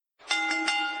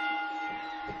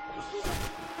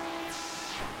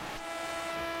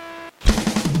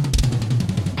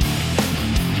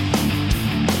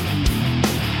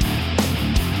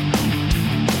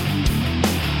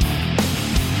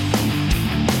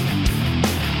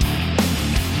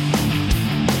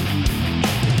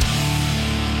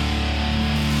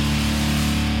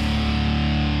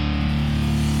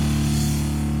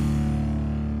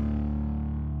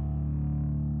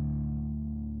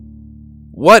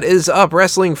What is up,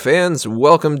 wrestling fans?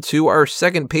 Welcome to our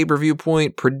second pay-per-view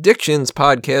point predictions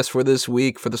podcast for this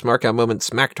week for the Smarkout Moment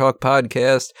Smack Talk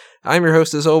podcast. I'm your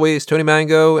host, as always, Tony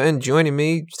Mango, and joining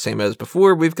me, same as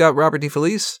before, we've got Robert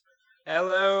DeFelice.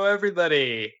 Hello,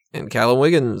 everybody. And Callum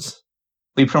Wiggins.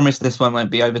 We promise this one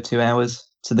won't be over 2 hours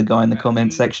to the guy in the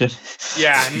comment section.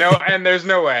 Yeah, no, and there's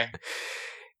no way.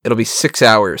 It'll be 6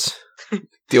 hours.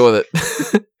 Deal with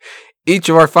it. Each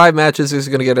of our 5 matches is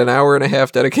going to get an hour and a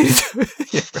half dedicated to it.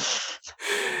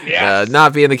 Yeah.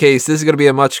 Not being the case, this is going to be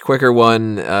a much quicker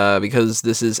one because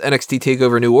this is NXT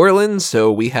TakeOver New Orleans,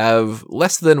 so we have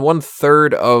less than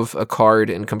 1/3 of a card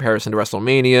in comparison to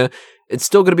WrestleMania. It's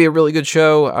still going to be a really good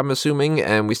show, I'm assuming,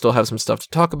 and we still have some stuff to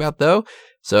talk about, though.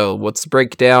 So let's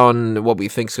break down what we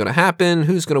think is going to happen,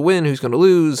 who's going to win, who's going to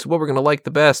lose, what we're going to like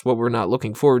the best, what we're not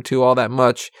looking forward to all that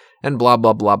much, and blah,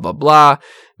 blah, blah, blah, blah.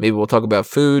 Maybe we'll talk about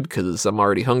food, because I'm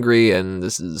already hungry, and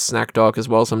this is snack talk as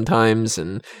well sometimes,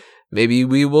 and maybe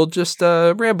we will just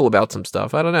ramble about some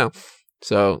stuff. I don't know.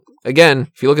 So, again,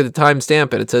 if you look at the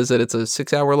timestamp and it says that it's a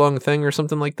 6-hour-long thing or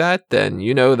something like that, then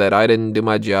you know that I didn't do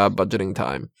my job budgeting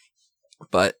time.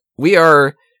 But we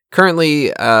are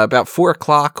currently about 4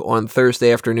 o'clock on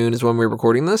Thursday afternoon is when we're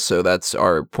recording this, so that's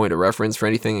our point of reference for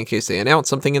anything in case they announce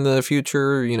something in the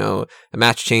future, you know, a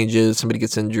match changes, somebody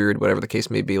gets injured, whatever the case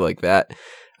may be like that.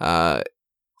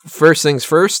 First things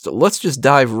first, let's just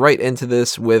dive right into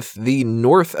this with the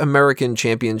North American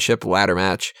Championship ladder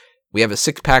match. We have a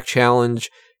 6-pack challenge.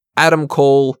 Adam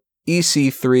Cole,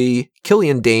 EC3,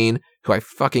 Killian Dane, who I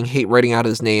fucking hate writing out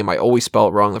his name, I always spell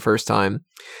it wrong the first time.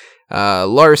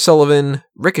 Lars Sullivan,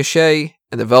 Ricochet,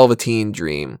 and the Velveteen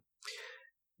Dream.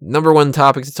 Number one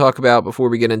topic to talk about before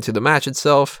we get into the match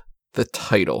itself, the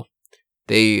title.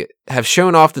 They have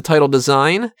shown off the title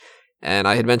design, and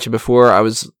I had mentioned before I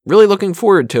was really looking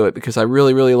forward to it because I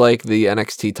really, really like the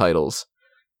NXT titles.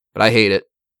 But I hate it.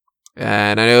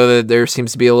 And I know that there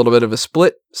seems to be a little bit of a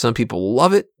split. Some people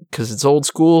love it because it's old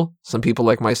school. Some people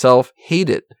like myself hate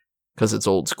it because it's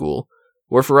old school.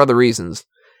 Or for other reasons.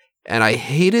 And I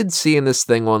hated seeing this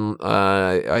thing on,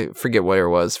 I forget where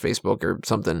it was, Facebook or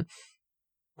something.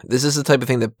 This is the type of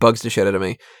thing that bugs the shit out of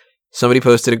me. Somebody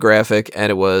posted a graphic,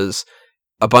 and it was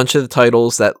a bunch of the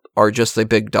titles that are just a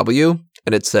big W,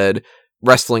 and it said,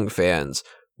 wrestling fans,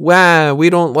 wow, we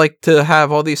don't like to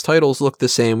have all these titles look the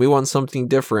same, we want something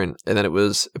different. And then it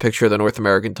was a picture of the North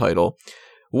American title.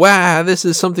 Wow, this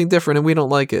is something different, and we don't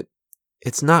like it.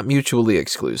 It's not mutually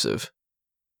exclusive.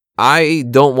 I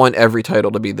don't want every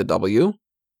title to be the W,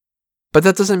 but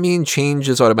that doesn't mean change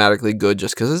is automatically good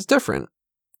just because it's different.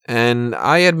 And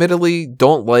I admittedly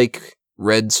don't like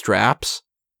red straps,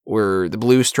 or the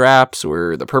blue straps,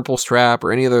 or the purple strap,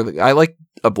 or any other. I like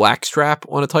a black strap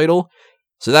on a title,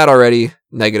 so that already,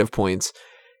 negative points.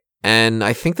 And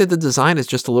I think that the design is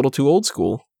just a little too old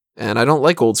school, and I don't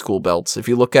like old school belts. If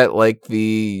you look at like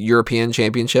the European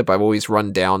Championship, I've always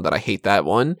run down that I hate that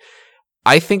one.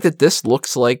 I think that this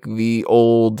looks like the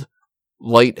old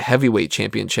light heavyweight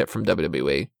championship from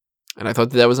WWE. And I thought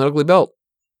that was an ugly belt.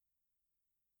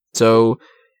 So,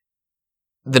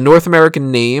 the North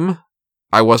American name,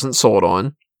 I wasn't sold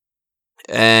on.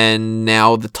 And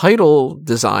now the title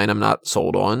design, I'm not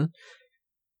sold on.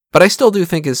 But I still do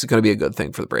think it's going to be a good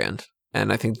thing for the brand.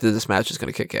 And I think that this match is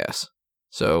going to kick ass.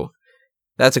 So,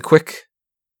 that's a quick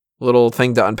little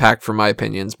thing to unpack for my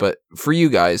opinions. But for you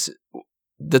guys,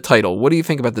 the title, what do you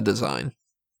think about the design?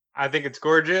 I think it's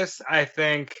gorgeous. I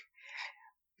think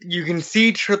you can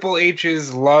see Triple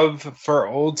H's love for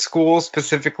old school,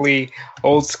 specifically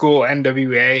old school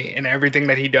NWA, and everything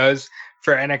that he does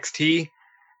for NXT.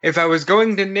 If I was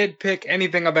going to nitpick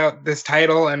anything about this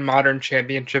title and modern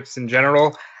championships in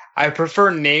general, I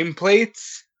prefer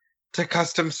nameplates to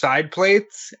custom side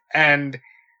plates, and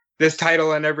this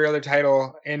title and every other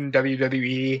title in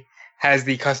WWE has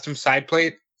the custom side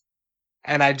plate.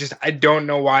 And I don't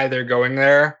know why they're going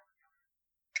there.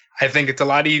 I think it's a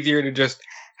lot easier to just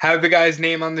have the guy's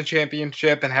name on the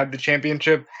championship and have the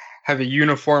championship have a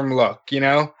uniform look, you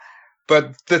know?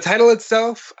 But the title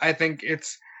itself, I think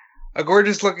it's a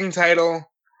gorgeous looking title.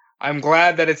 I'm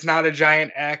glad that it's not a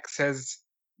giant X as,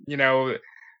 you know,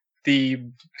 the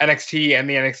NXT and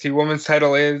the NXT Women's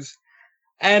title is.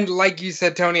 And like you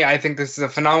said, Tony, I think this is a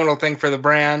phenomenal thing for the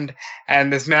brand.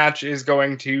 And this match is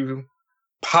going to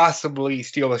possibly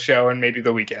steal the show and maybe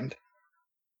the weekend.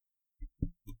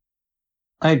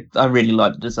 I really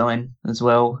like the design as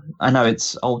well. I know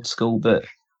it's old school, but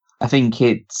I think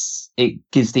it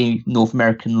gives the North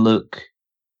American look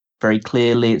very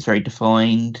clearly. It's very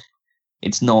defined.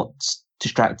 It's not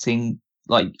distracting.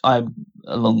 Like, I,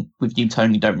 along with you,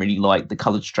 Tony, don't really like the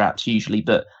coloured straps usually,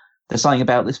 but there's something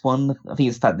about this one. I think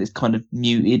it's the fact that it's kind of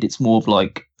muted. It's more of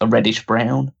like a reddish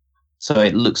brown, so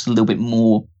it looks a little bit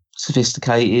more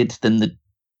sophisticated than the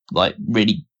like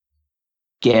really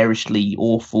garishly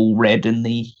awful red in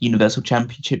the Universal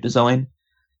Championship design.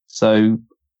 So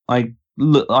I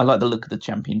like the look of the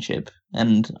championship,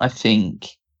 and I think,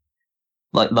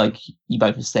 like you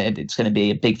both have said, it's going to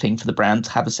be a big thing for the brand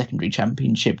to have a secondary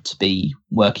championship to be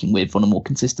working with on a more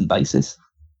consistent basis.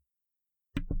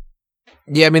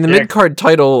 Yeah, I mean the mid-card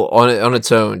title on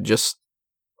its own, just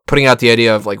putting out the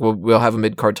idea of like we'll have a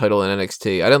mid-card title in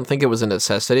NXT. I don't think it was a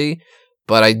necessity,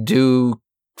 but I do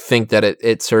think that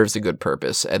it serves a good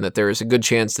purpose, and that there is a good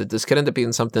chance that this could end up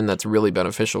being something that's really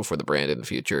beneficial for the brand in the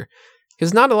future.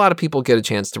 Because not a lot of people get a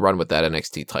chance to run with that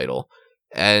NXT title.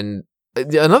 And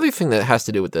another thing that has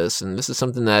to do with this, and this is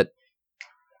something that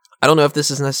I don't know if this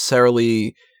is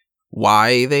necessarily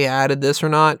why they added this or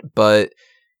not, but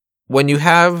when you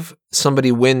have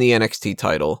somebody win the NXT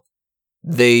title,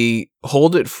 they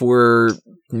hold it for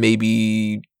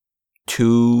maybe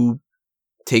 2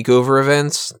 takeover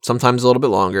events, sometimes a little bit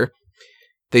longer.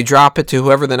 They drop it to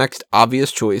whoever the next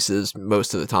obvious choice is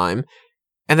most of the time,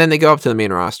 and then they go up to the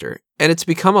main roster. And it's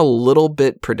become a little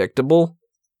bit predictable,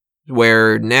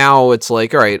 where now it's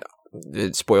like, all right,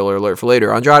 spoiler alert for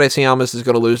later, Andrade Cien Almas is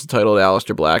going to lose the title to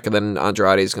Aleister Black, and then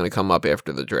Andrade is going to come up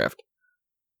after the draft.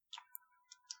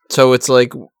 So it's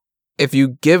like, if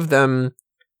you give them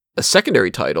a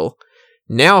secondary title,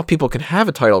 now people can have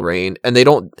a title reign, and they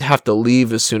don't have to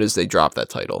leave as soon as they drop that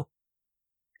title.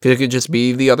 It could just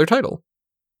be the other title.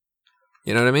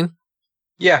 You know what I mean?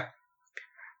 Yeah.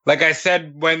 Like I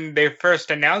said, when they first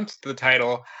announced the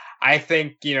title, I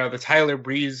think, the Tyler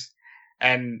Breeze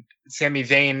and Sami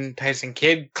Zayn, Tyson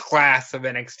Kidd class of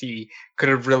NXT could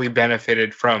have really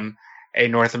benefited from a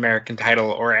North American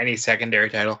title or any secondary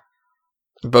title.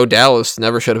 Bo Dallas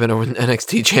never should have been an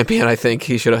NXT champion. I think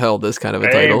he should have held this kind of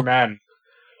a title. Amen.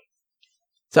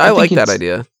 So I like that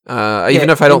idea.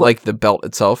 Even if I don't like the belt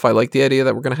itself, I like the idea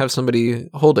that we're going to have somebody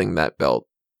holding that belt.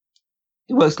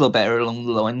 It works a lot better along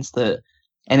the lines that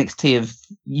NXT have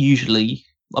usually,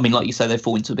 I mean, like you say, they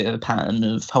fall into a bit of a pattern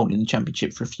of holding the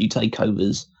championship for a few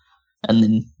takeovers and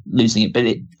then losing it. But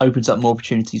it opens up more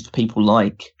opportunities for people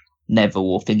like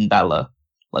Neville or Finn Balor.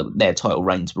 Like their title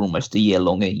reigns were almost a year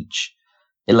long each.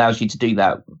 It allows you to do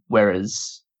that,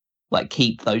 whereas like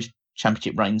keep those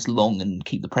championship reigns long and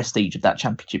keep the prestige of that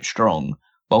championship strong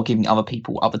while giving other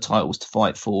people other titles to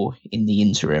fight for in the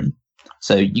interim.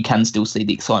 So you can still see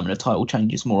the excitement of title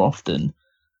changes more often,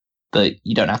 but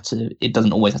you don't have to, it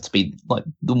doesn't always have to be like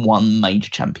the one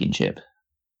major championship.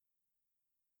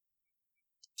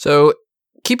 So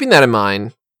keeping that in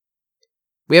mind,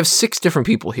 we have 6 different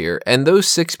people here, and those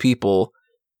 6 people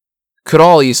could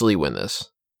all easily win this.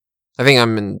 I think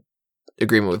I'm in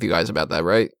agreement with you guys about that,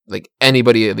 right? Like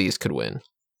anybody of these could win.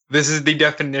 This is the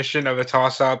definition of a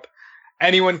toss-up.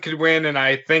 Anyone could win, and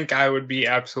I think I would be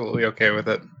absolutely okay with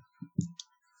it.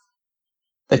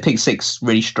 They've picked 6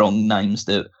 really strong names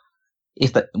that,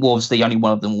 obviously only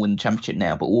one of them will win the championship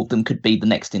now, but all of them could be the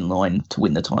next in line to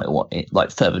win the title,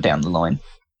 like further down the line.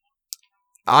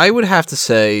 I would have to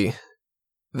say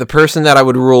the person that I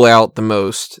would rule out the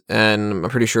most, and I'm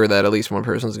pretty sure that at least one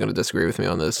person is going to disagree with me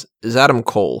on this, is Adam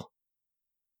Cole.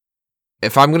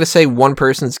 If I'm going to say one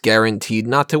person's guaranteed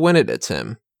not to win it, it's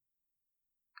him.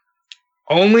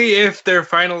 Only if they're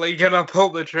finally going to pull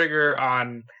the trigger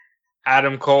on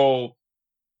Adam Cole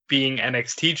being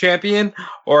NXT champion,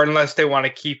 or unless they want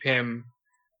to keep him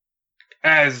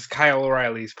as Kyle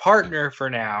O'Reilly's partner for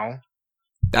now.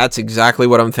 That's exactly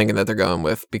what I'm thinking that they're going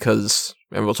with, because,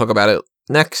 and we'll talk about it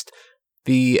next,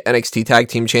 the NXT Tag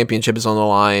Team Championship is on the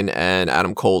line, and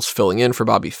Adam Cole's filling in for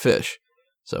Bobby Fish.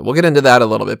 So we'll get into that a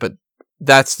little bit, but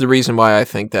that's the reason why I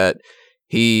think that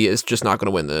he is just not going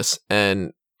to win this.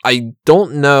 And I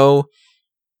don't know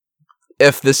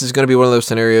if this is going to be one of those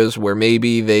scenarios where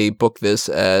maybe they book this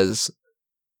as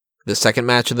the second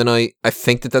match of the night. I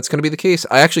think that that's going to be the case.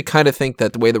 I actually kind of think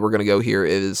that the way that we're going to go here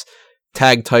is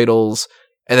tag titles,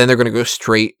 and then they're going to go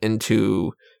straight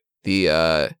into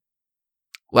the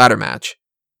ladder match.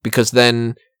 Because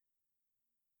then,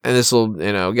 and this will,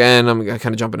 again, I'm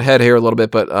kind of jumping ahead here a little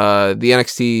bit, but the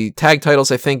NXT tag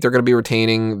titles, I think they're going to be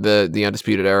retaining the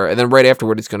Undisputed Era. And then right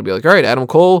afterward, it's going to be like, all right, Adam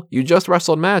Cole, you just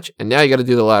wrestled a match, and now you got to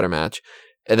do the ladder match.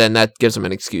 And then that gives them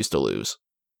an excuse to lose.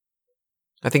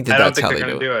 I think that's how they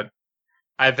do it.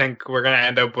 I think we're going to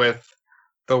end up with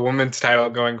the women's title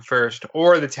going first,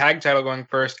 or the tag title going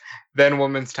first, then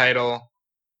women's title,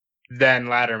 then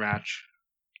ladder match.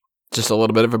 Just a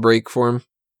little bit of a break for him?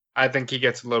 I think he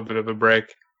gets a little bit of a break.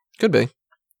 Could be.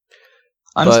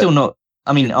 I'm still not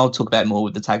I mean, I'll talk about it more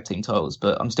with the tag team titles,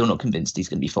 but I'm still not convinced he's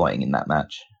going to be fighting in that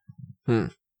match.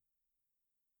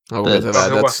 I'll get to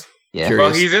that. That's curious.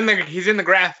 Well, he's in the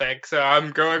graphic, so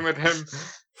I'm going with him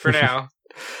for now.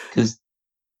 Because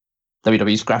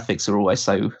WWE's graphics are always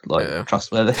so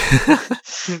trustworthy.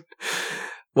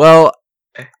 Well,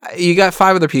 you got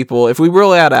 5 other people. If we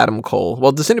rule out Adam Cole,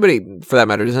 well, does anybody think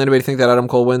that Adam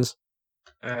Cole wins?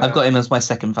 I've got him as my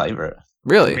second favorite.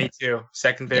 Really? Me too.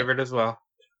 Second favorite as well.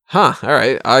 Huh. All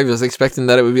right. I was expecting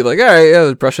that it would be like, all right,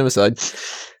 yeah, brush him aside.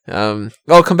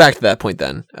 I'll come back to that point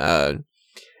then.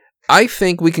 I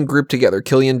think we can group together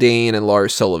Killian Dane and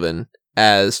Lars Sullivan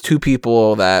as 2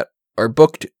 people that are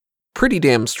booked pretty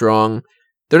damn strong.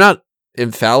 They're not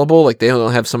infallible, like they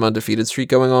don't have some undefeated streak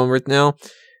going on right now.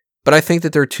 But I think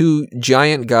that they're 2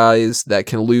 giant guys that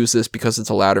can lose this because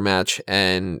it's a ladder match,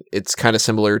 and it's kind of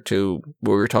similar to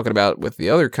what we were talking about with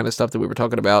the other kind of stuff that we were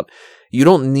talking about. You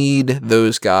don't need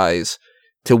those guys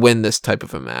to win this type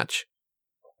of a match.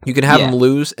 You can have them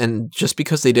lose, and just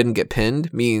because they didn't get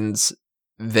pinned means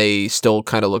they still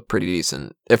kind of look pretty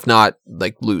decent, if not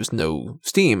like lose no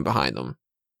steam behind them.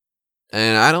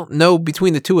 And I don't know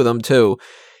between the 2 of them too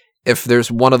if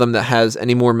there's one of them that has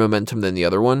any more momentum than the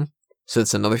other one. So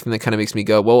it's another thing that kind of makes me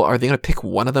go, well, are they going to pick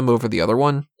one of them over the other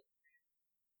one?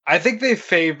 I think they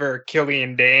favor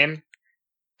Killian Dane,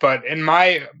 but in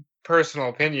my personal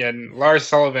opinion, Lars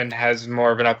Sullivan has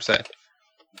more of an upset.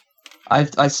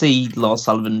 I see Lars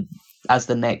Sullivan as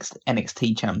the next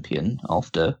NXT champion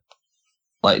after,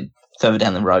 like, further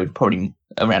down the road, probably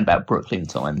around about Brooklyn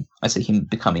time. I see him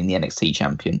becoming the NXT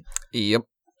champion. Yep.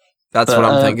 That's what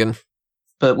I'm thinking.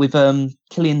 But with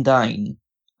Killian Dane,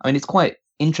 I mean, it's quite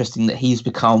interesting that he's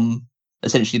become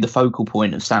essentially the focal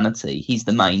point of Sanity. He's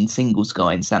the main singles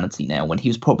guy in Sanity now, when he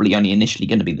was probably only initially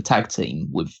going to be the tag team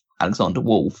with Alexander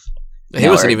Wolf. He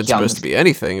wasn't even supposed to be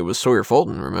anything. It was Sawyer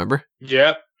Fulton, remember?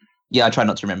 Yep. Yeah, I try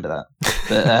not to remember that.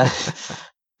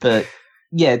 But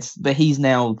but he's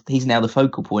now the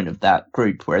focal point of that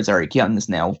group, whereas Eric Young has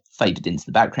now faded into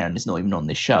the background. Is not even on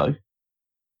this show.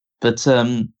 But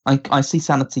I see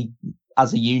Sanity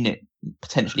as a unit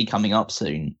potentially coming up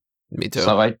soon. Me too.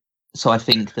 So I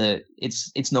think that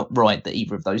it's not right that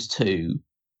either of those 2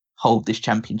 hold this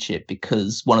championship,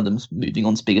 because one of them's moving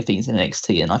on to bigger things in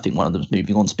NXT, and I think one of them's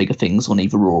moving on to bigger things on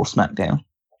either Raw or SmackDown.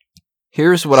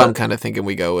 Here's what I'm kind of thinking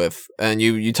we go with, and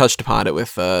you touched upon it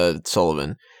with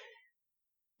Sullivan.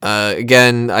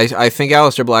 Again, I think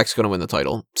Aleister Black's going to win the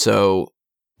title, so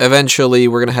eventually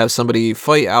we're going to have somebody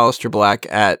fight Aleister Black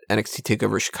at NXT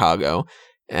TakeOver Chicago,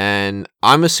 and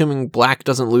I'm assuming Black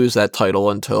doesn't lose that title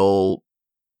until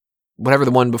whatever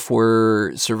the one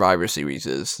before Survivor Series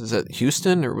is. Is that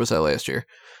Houston, or was that last year?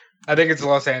 I think it's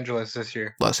Los Angeles this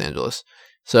year. Los Angeles.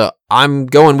 So I'm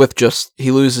going with just he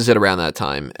loses it around that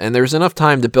time. And there's enough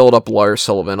time to build up Lars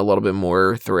Sullivan a little bit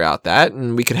more throughout that.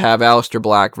 And we could have Aleister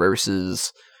Black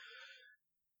versus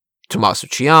Tommaso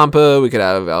Ciampa. We could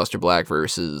have Aleister Black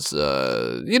versus,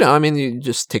 you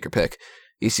just take your pick.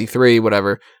 EC3,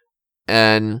 whatever.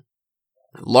 And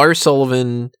Lars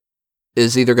Sullivan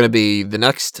is either going to be the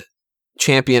next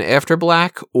champion after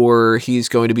Black, or he's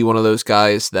going to be one of those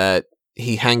guys that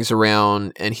he hangs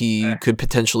around and he could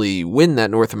potentially win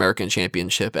that North American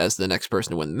Championship as the next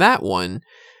person to win that one,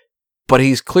 but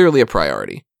he's clearly a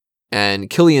priority. And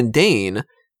Killian Dane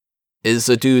is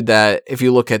a dude that, if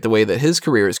you look at the way that his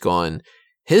career has gone,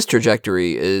 his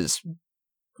trajectory is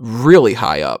really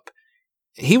high up.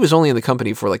 He was only in the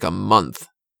company for like a month,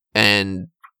 and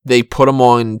they put him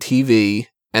on TV,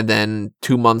 and then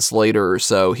 2 months later or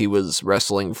so, he was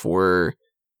wrestling for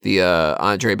the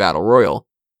Andre Battle Royal.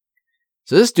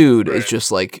 So this dude is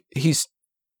just like, he's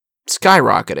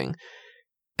skyrocketing.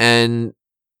 And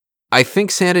I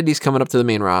think Sanity's coming up to the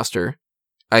main roster.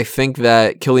 I think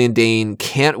that Killian Dane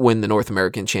can't win the North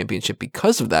American Championship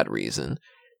because of that reason.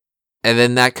 And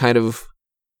then that kind of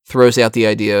throws out the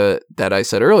idea that I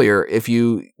said earlier. If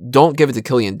you don't give it to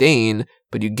Killian Dane,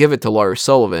 but you give it to Lars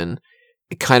Sullivan,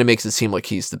 it kind of makes it seem like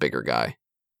he's the bigger guy.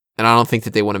 And I don't think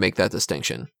that they want to make that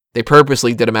distinction. They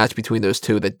purposely did a match between those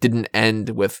two that didn't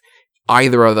end with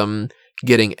either of them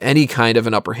getting any kind of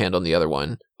an upper hand on the other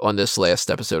one on this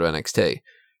last episode of NXT.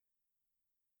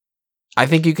 I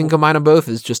think you can combine them both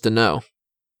as just a no.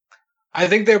 I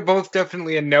think they're both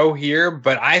definitely a no here,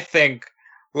 but I think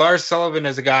Lars Sullivan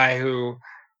is a guy who,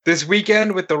 this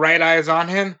weekend, with the right eyes on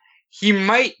him, he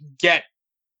might get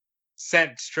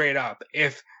sent straight up.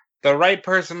 If the right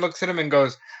person looks at him and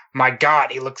goes, my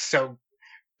God, he looks so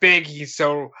big, he's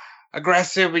so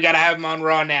aggressive, we got to have him on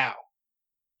Raw now.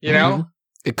 You know?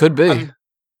 It could be.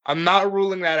 I'm not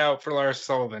ruling that out for Lars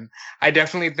Sullivan. I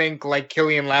definitely think, like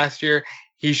Killian last year,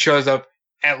 he shows up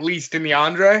at least in the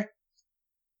Andre.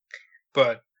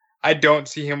 But I don't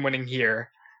see him winning here.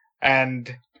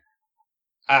 And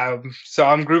so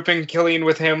I'm grouping Killian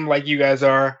with him like you guys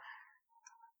are.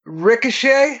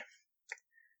 Ricochet,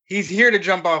 he's here to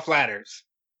jump off ladders,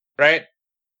 right?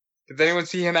 Does anyone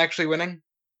see him actually winning?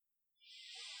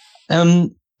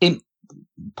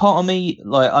 Part of me,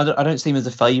 like, I don't see him as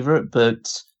a favourite,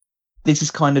 but this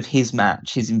is kind of his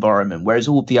match, his environment, whereas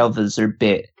all the others are a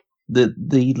bit,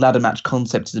 the ladder match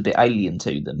concept is a bit alien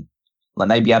to them. Like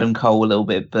maybe Adam Cole a little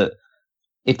bit, but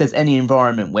if there's any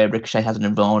environment where Ricochet has an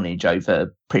advantage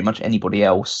over pretty much anybody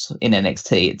else in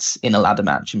NXT, it's in a ladder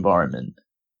match environment.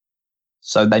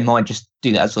 So they might just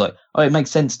do that as like, oh, it makes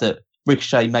sense that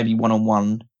Ricochet maybe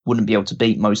one-on-one wouldn't be able to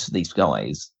beat most of these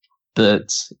guys.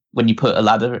 But when you put a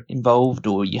ladder involved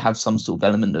or you have some sort of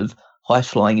element of high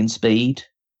flying and speed,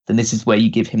 then this is where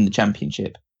you give him the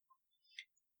championship.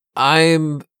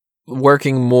 I'm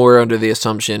working more under the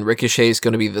assumption Ricochet is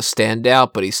going to be the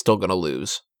standout, but he's still going to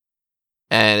lose.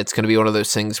 And it's going to be one of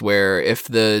those things where if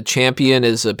the champion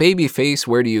is a babyface,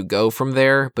 where do you go from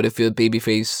there? But if the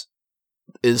babyface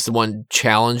is the one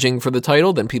challenging for the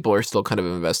title, then people are still kind of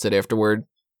invested afterward.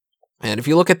 And if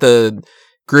you look at the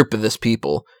group of this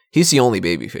people, he's the only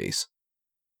babyface.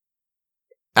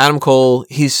 Adam Cole,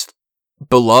 he's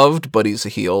beloved, but he's a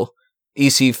heel.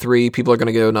 EC3, people are going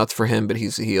to go nuts for him, but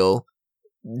he's a heel.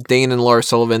 Dane and Lars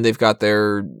Sullivan, they've got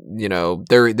their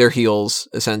heels,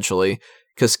 essentially.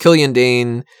 Because Killian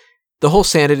Dane, the whole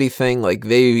sanity thing, like,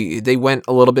 they went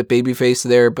a little bit babyface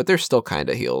there, but they're still kind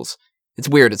of heels. It's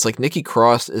weird. It's like Nikki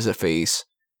Cross is a face.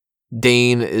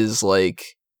 Dane is like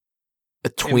a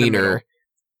tweener.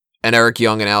 And Eric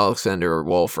Young and Alexander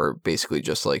Wolf are basically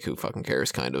just like, who fucking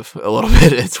cares, kind of, a little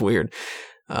bit. It's weird.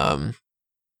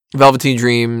 Velveteen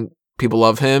Dream, people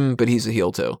love him, but he's a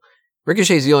heel too.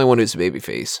 Ricochet's the only one who's a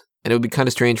babyface. And it would be kind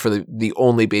of strange for the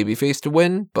only babyface to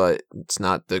win, but it's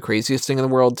not the craziest thing in the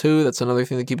world too. That's another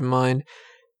thing to keep in mind.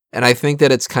 And I think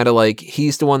that it's kind of like,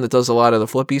 he's the one that does a lot of the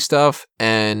flippy stuff,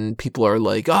 and people are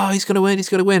like, oh, he's going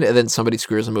to win. And then somebody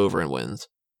screws him over and wins.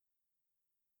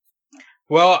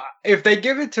 Well, if they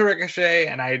give it to Ricochet,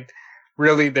 and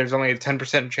there's only a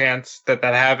 10% chance that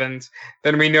happens,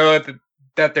 then we know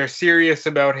that they're serious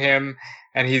about him,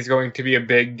 and he's going to be a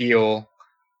big deal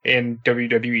in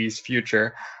WWE's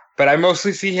future. But I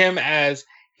mostly see him as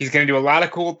he's going to do a lot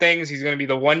of cool things. He's going to be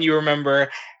the one you remember,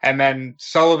 and then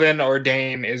Sullivan or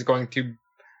Dane is going to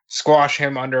squash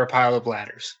him under a pile of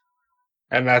ladders.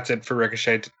 And that's it for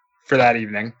Ricochet for that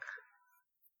evening.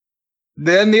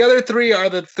 Then the other three are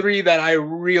the three that I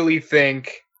really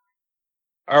think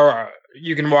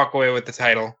you can walk away with the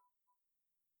title.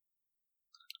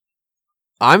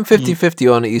 I'm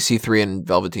 50-50 on EC3 and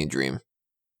Velveteen Dream.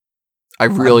 I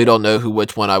really don't know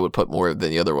which one I would put more than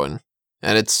the other one.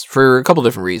 And it's for a couple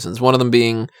different reasons. One of them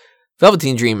being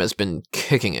Velveteen Dream has been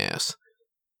kicking ass.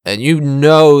 And you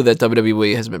know that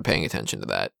WWE has been paying attention to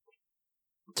that.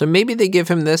 So maybe they give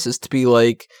him this as to be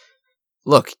like,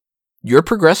 look, you're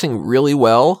progressing really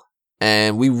well,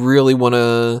 and we really want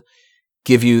to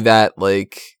give you that,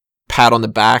 like, pat on the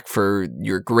back for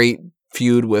your great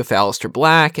feud with Aleister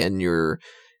Black and your,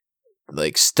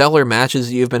 like, stellar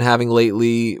matches you've been having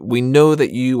lately. We know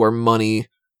that you are money.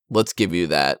 Let's give you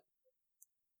that.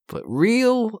 But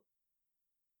real,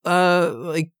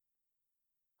 I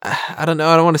don't know.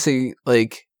 I don't want to say,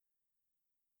 like,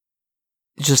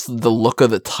 just the look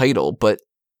of the title, but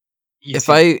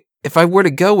if I were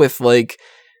to go with, like,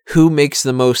 who makes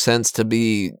the most sense to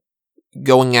be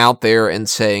going out there and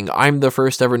saying, I'm the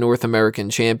first ever North American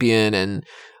champion, and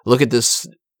look at this,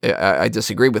 I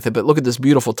disagree with it, but look at this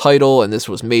beautiful title, and this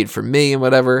was made for me, and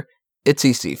whatever, it's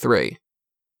EC3.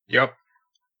 Yep.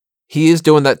 He is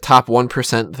doing that top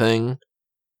 1% thing.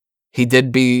 He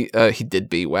did be,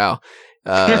 wow.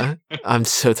 I'm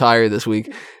so tired this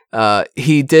week.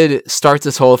 He did start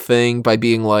this whole thing by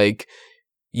being like,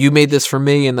 you made this for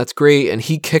me, and that's great. And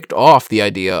he kicked off the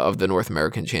idea of the North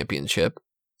American Championship.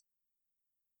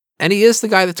 And he is the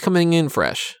guy that's coming in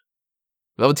fresh.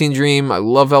 Velveteen Dream, I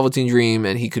love Velveteen Dream,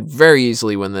 and he could very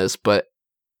easily win this. But,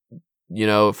 you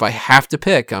know, if I have to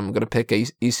pick, I'm going to pick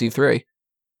EC3.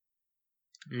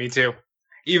 Me too.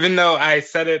 Even though I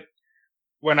said it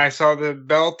when I saw the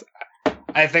belt,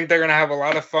 I think they're going to have a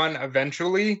lot of fun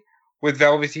eventually with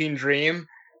Velveteen Dream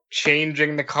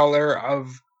changing the color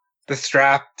of the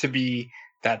strap to be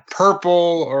that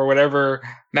purple or whatever,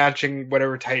 matching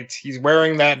whatever tights he's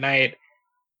wearing that night.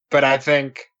 But I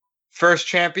think first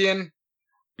champion,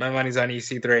 my money's on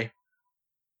EC3.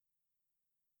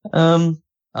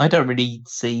 I don't really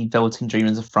see Velveteen Dream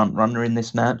as a front runner in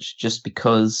this match, just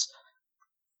because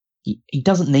he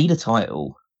doesn't need a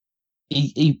title.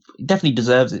 he definitely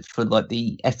deserves it for like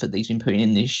the effort that he's been putting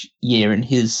in this year and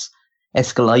his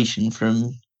escalation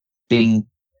from being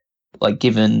like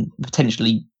given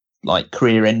potentially like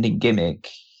career-ending gimmick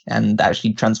and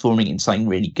actually transforming it into something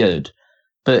really good.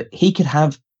 But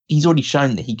he's already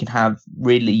shown that he can have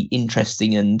really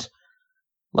interesting and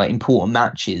like important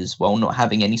matches while not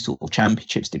having any sort of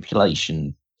championship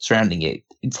stipulation surrounding it.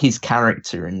 It's his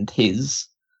character and his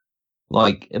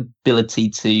like ability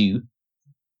to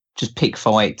just pick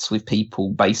fights with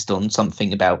people based on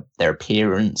something about their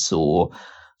appearance or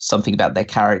something about their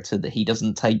character that he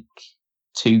doesn't take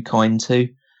too kind to.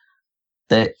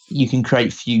 That you can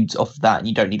create feuds off of that and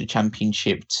you don't need a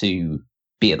championship to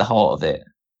be at the heart of it.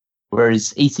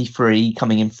 Whereas EC3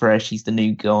 coming in fresh, he's the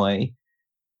new guy.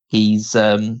 He's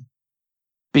been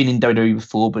in WWE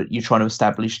before, but you're trying to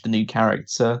establish the new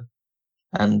character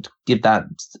and give that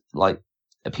like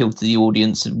appeal to the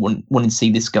audience and wanting to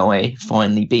see this guy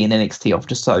finally be in NXT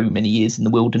after so many years in the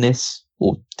wilderness,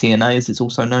 or TNA as it's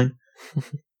also known.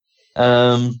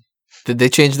 Did they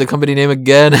change the company name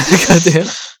again?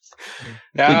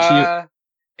 Goddamn.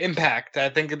 Impact. I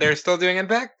think they're still doing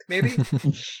Impact, maybe?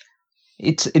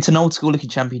 It's an old school looking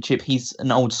championship. He's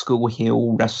an old school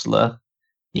heel wrestler.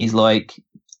 He's like,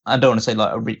 I don't want to say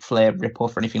like a Ric Flair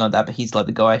ripoff or anything like that, but he's like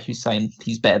the guy who's saying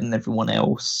he's better than everyone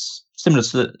else. Similar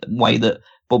to the way that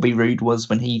Bobby Roode was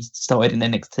when he started in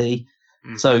NXT.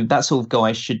 So that sort of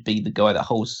guy should be the guy that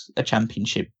holds a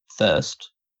championship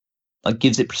first. Like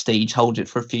gives it prestige, holds it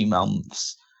for a few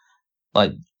months.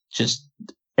 Like just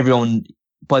everyone,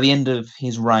 by the end of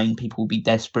his reign, people will be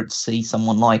desperate to see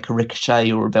someone like a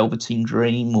Ricochet or a Velveteen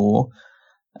Dream or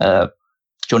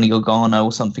Johnny Gargano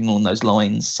or something along those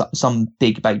lines, some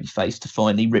big babyface to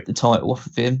finally rip the title off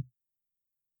of him.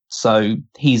 So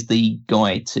he's the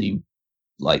guy to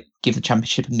like give the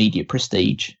championship immediate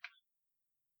prestige.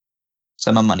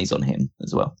 So my money's on him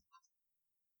as well.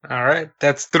 All right,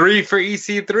 that's 3 for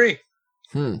EC3.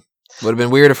 Would have been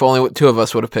weird if only 2 of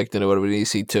us would have picked it. It would have been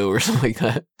EC2 or something like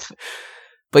that.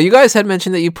 But you guys had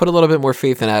mentioned that you put a little bit more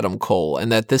faith in Adam Cole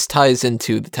and that this ties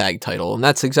into the tag title. And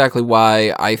that's exactly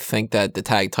why I think that the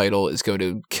tag title is going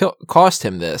to cost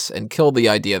him this and kill the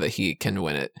idea that he can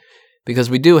win it. Because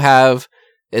we do have,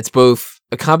 it's both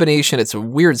a combination, it's a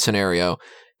weird scenario.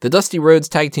 The Dusty Rhodes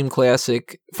Tag Team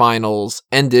Classic finals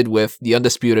ended with the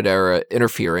Undisputed Era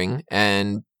interfering.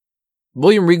 And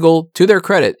William Regal, to their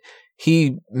credit,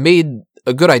 he made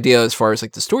a good idea as far as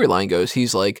like the storyline goes.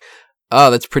 He's like, oh,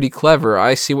 that's pretty clever.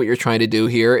 I see what you're trying to do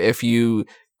here. If you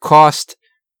cost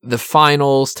the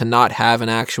finals to not have an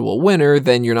actual winner,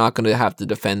 then you're not going to have to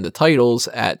defend the titles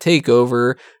at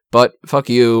TakeOver. But fuck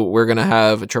you, we're going to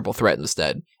have a triple threat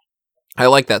instead. I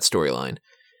like that storyline.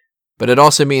 But it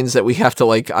also means that we have to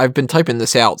like, I've been typing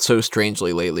this out so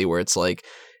strangely lately where it's like,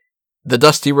 the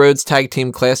Dusty Rhodes Tag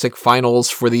Team Classic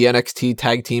Finals for the NXT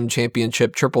Tag Team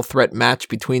Championship triple threat match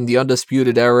between the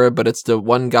Undisputed Era, but it's the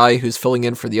one guy who's filling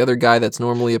in for the other guy that's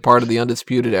normally a part of the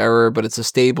Undisputed Era, but it's a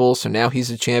stable, so now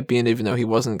he's a champion even though he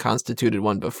wasn't constituted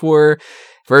one before,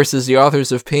 versus the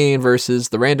Authors of Pain versus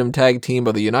the random tag team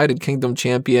of the United Kingdom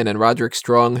Champion and Roderick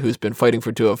Strong, who's been fighting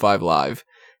for 205 Live.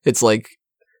 It's like,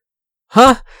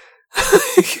 huh?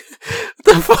 What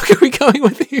the fuck are we going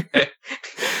with here?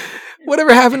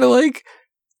 Whatever happened to, like,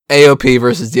 AOP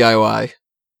versus DIY?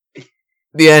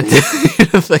 The end.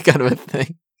 That kind of a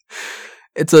thing.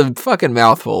 It's a fucking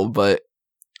mouthful, but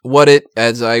what it,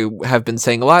 as I have been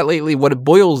saying a lot lately, what it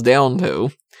boils down to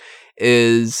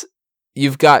is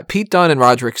you've got Pete Dunne and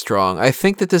Roderick Strong. I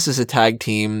think that this is a tag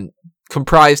team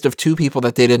comprised of 2 people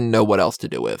that they didn't know what else to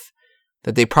do with.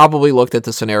 That they probably looked at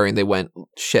the scenario and they went,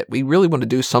 shit, we really want to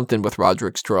do something with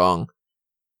Roderick Strong.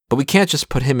 But we can't just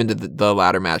put him into the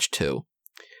ladder match too.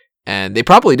 And they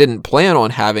probably didn't plan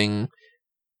on having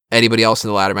anybody else in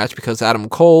the ladder match because Adam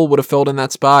Cole would have filled in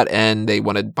that spot and they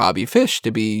wanted Bobby Fish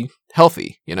to be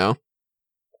healthy, you know?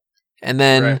 And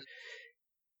then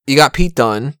you got Pete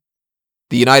Dunne,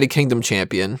 the United Kingdom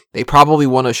champion. They probably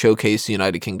want to showcase the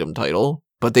United Kingdom title,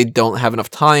 but they don't have enough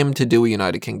time to do a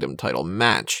United Kingdom title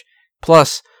match.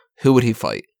 Plus, who would he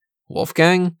fight?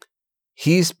 Wolfgang?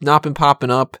 He's not been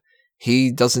popping up.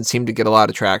 He doesn't seem to get a lot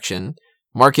of traction.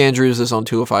 Mark Andrews is on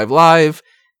 205 Live.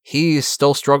 He's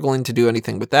still struggling to do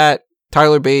anything with that.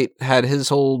 Tyler Bate had his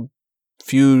whole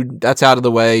feud. That's out of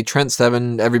the way. Trent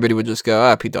Seven, everybody would just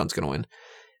go, Pete Dunne's going to win.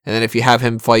 And then if you have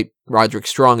him fight Roderick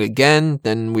Strong again,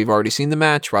 then we've already seen the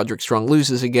match. Roderick Strong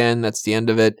loses again. That's the end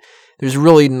of it. There's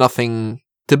really nothing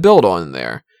to build on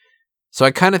there. So I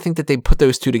kind of think that they put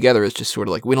those 2 together as just sort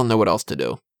of like, we don't know what else to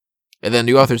do. And then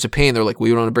the Authors of Pain, they're like, we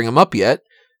don't want to bring him up yet.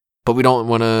 but we don't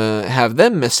want to have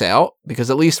them miss out, because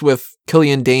at least with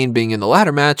Killian Dane being in the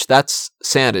ladder match, that's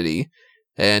sanity.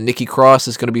 And Nikki Cross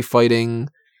is going to be fighting,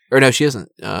 or no, she isn't.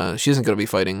 She isn't going to be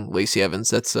fighting Lacey Evans.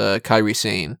 That's Kairi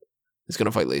Sane is going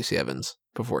to fight Lacey Evans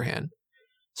beforehand.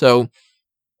 So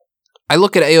I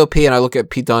look at AOP and I look at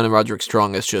Pete Dunne and Roderick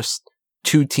Strong as just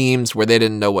two teams where they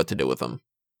didn't know what to do with them.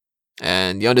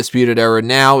 And the Undisputed Era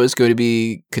now is going to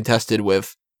be contested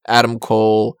with Adam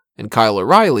Cole and Kyle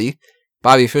O'Reilly.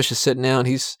 Bobby Fish is sitting down.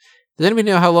 Does anybody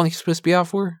know how long he's supposed to be out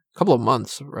for? A couple of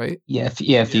months, right? Yeah,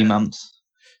 a few months.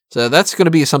 So that's going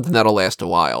to be something that'll last a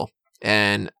while.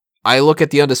 And I look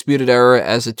at the Undisputed Era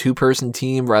as a 2-person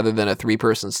team rather than a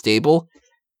 3-person stable.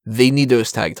 They need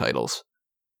those tag titles.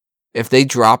 If they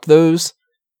drop those,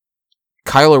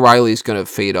 Kyle O'Reilly is going to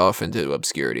fade off into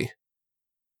obscurity.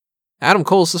 Adam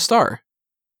Cole's the star.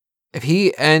 If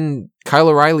he and Kyle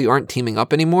O'Reilly aren't teaming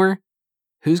up anymore,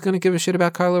 who's going to give a shit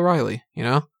about Kyle O'Reilly, you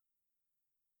know?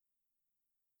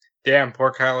 Damn,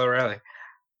 poor Kyle O'Reilly.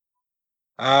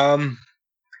 I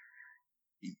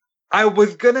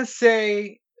was going to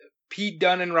say Pete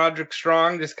Dunne and Roderick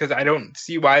Strong just because I don't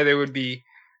see why they would be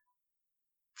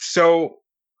so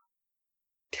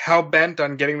hell-bent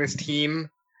on getting this team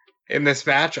in this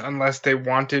match unless they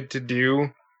wanted to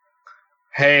do,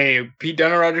 hey, Pete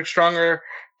Dunne and Roderick Strong are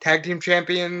tag team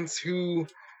champions who,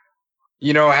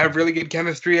 you know, have really good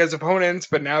chemistry as opponents,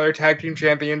 but now they're tag team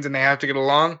champions and they have to get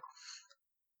along.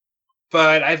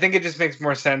 But I think it just makes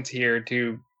more sense here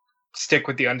to stick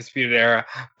with the Undisputed Era,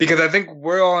 because I think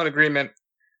we're all in agreement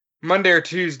Monday or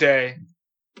Tuesday,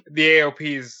 the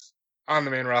AOP's on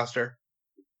the main roster.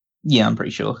 Yeah, I'm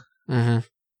pretty sure. Mm-hmm.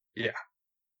 Yeah.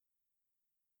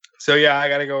 So yeah, I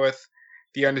gotta go with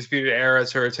the Undisputed Era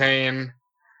to retain,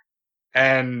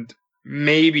 and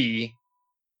maybe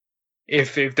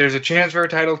if there's a chance for a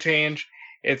title change,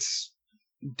 it's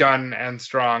Dunne and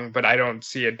Strong, but I don't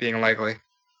see it being likely.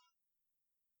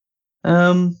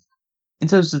 In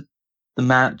terms of the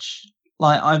match,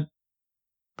 part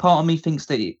of me thinks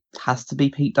that it has to be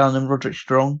Pete Dunne and Roderick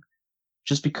Strong,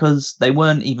 just because they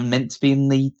weren't even meant to be in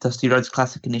the Dusty Rhodes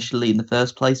Classic initially in the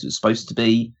first place. It was supposed to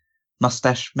be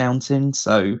Mustache Mountain,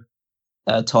 so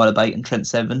Tyler Bate and Trent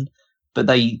Seven, but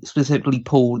they specifically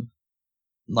pulled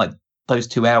those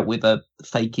two out with a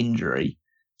fake injury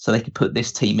so they could put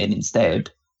this team in instead.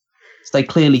 So they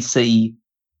clearly see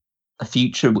a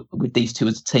future with these two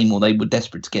as a team, or they were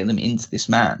desperate to get them into this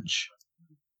match.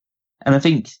 And I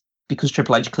think because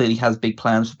Triple H clearly has big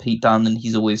plans for Pete Dunne, and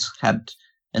he's always had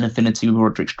an affinity with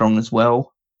Roderick Strong as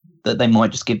well, that they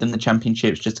might just give them the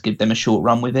championships just to give them a short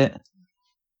run with it.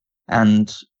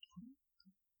 And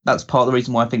that's part of the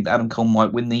reason why I think that Adam Cole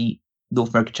might win the North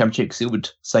American Championship, because it would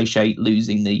satiate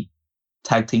losing the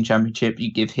Tag Team Championship.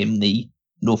 You give him the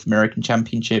North American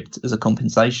Championship as a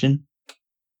compensation.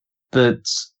 But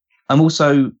I'm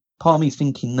also, part of me is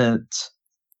thinking that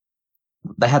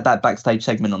they had that backstage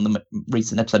segment on the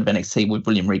recent episode of NXT with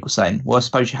William Regal saying, well, I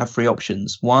suppose you have 3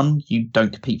 options. 1, you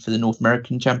don't compete for the North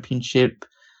American Championship,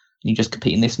 and you just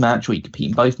compete in this match, or you compete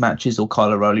in both matches, or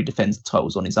Kyle O'Reilly defends the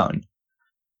titles on his own.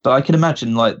 But I can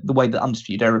imagine, the way that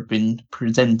Undisputed Era have been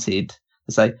presented,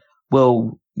 to say,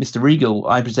 well, Mr. Regal,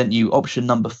 I present you option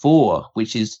number 4,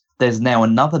 which is there's now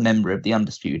another member of the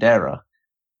Undisputed Era.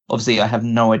 Obviously, I have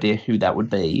no idea who that would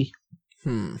be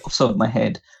off the top of my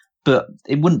head, but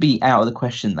it wouldn't be out of the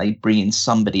question they bring in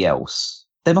somebody else.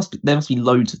 There must be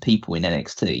loads of people in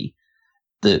NXT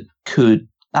that could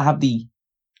have the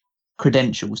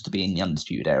credentials to be in the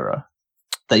Undisputed Era.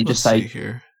 They just say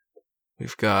here,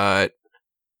 we've got.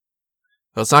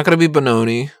 Well, it's not going to be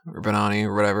Bononi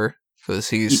or whatever, because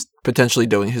he's potentially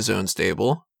doing his own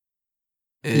stable.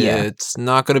 It's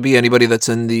not going to be anybody that's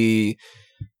in the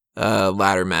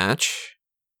ladder match.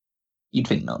 You'd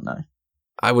think not, no.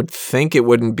 I would think it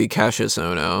wouldn't be Cassius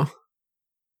Ohno.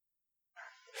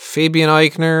 Fabian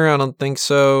Eichner, I don't think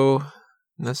so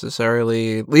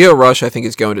necessarily. Leo Rush, I think,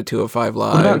 is going to 205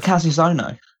 Live. What about Cassius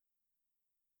Ohno?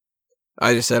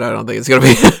 I just said I don't think it's going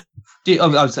to be.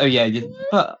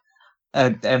 But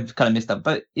I've kind of missed that.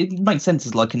 But it makes sense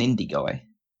as an indie guy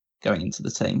going into the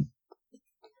team.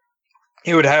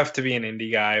 He would have to be an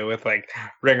indie guy with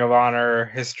Ring of Honor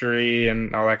history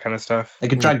and all that kind of stuff. They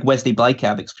could drag Wesley Blake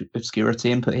out of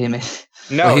obscurity and put him in.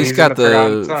 No, well, he's got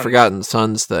the Forgotten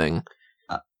Sons thing.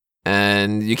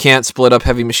 And you can't split up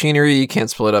Heavy Machinery, you can't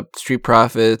split up Street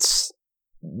Profits.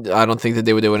 I don't think that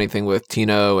they would do anything with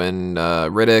Tino and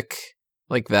Riddick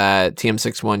like that.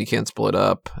 TM61 you can't split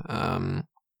up.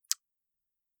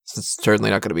 It's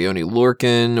certainly not going to be Oni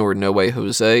Lorcan or No Way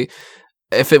Jose.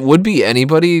 If it would be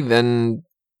anybody, then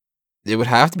it would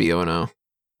have to be Ohno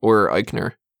or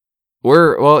Eichner.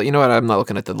 well, you know what? I'm not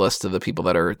looking at the list of the people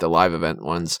that are the live event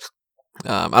ones.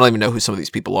 I don't even know who some of these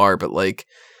people are, but like,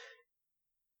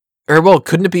 or well,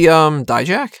 couldn't it be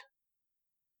Dijak?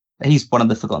 He's one of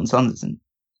the Forgotten Sons, isn't?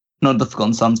 Not the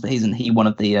Forgotten Sons, but isn't he one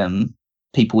of the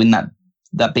people in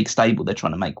that big stable they're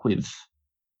trying to make with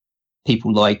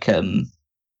people like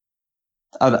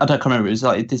I don't remember. It was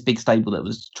like this big stable that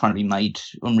was trying to be made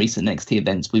on recent NXT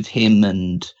events with him,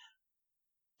 and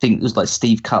I think it was like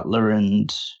Steve Cutler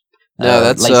and no,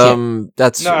 that's No, Wesley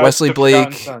it's the Forgotten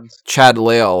Blake, Sons. Chad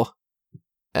Lale,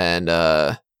 and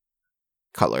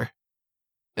Cutler,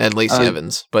 and Lacey Oh.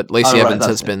 Evans. But Lacey Oh, right, Evans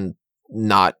has that's it. been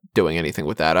not doing anything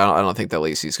with that. I don't think that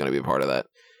Lacey's going to be a part of that.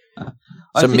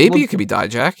 I So think maybe what- it could be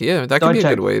Dijak. Yeah, that could be a Dijak-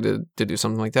 good way to do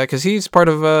something like that because he's part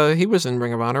of. He was in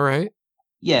Ring of Honor, right?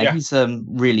 Yeah, Yeah. he's a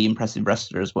really impressive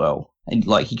wrestler as well, and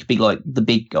like he could be like the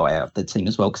big guy out of the team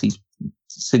as well because he's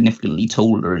significantly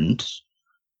taller and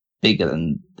bigger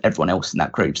than everyone else in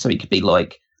that group. So he could be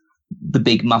like the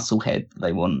big muscle head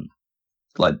they want,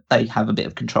 like they have a bit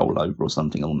of control over or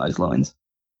something along those lines.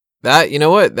 That you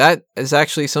know what that is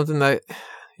actually something that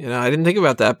I didn't think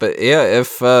about that, but yeah,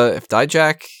 if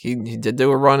Dijak he did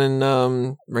do a run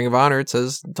in Ring of Honor, it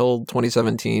says until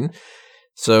 2017.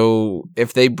 So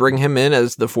if they bring him in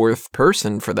as the fourth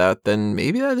person for that, then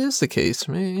maybe that is the case.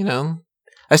 I mean,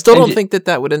 I still And don't think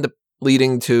that would end up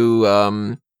leading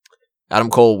to Adam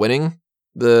Cole winning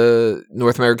the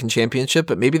North American Championship,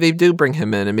 but maybe they do bring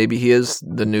him in, and maybe he is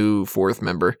the new fourth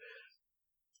member.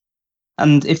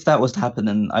 And if that was to happen,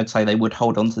 then I'd say they would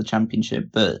hold on to the championship.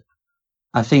 But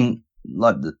I think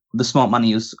like the smart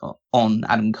money is on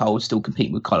Adam Cole still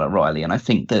competing with Kyle O'Reilly, and I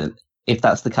think that if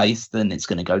that's the case, then it's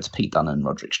going to go to Pete Dunne and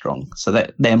Roderick Strong. So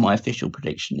they're my official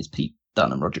prediction is Pete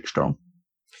Dunne and Roderick Strong.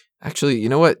 Actually, you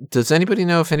know what? Does anybody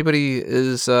know if anybody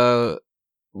is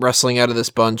wrestling out of this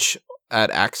bunch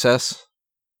at Access?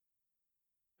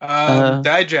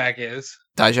 Dijak is.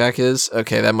 Dijak is?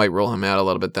 Okay, that might rule him out a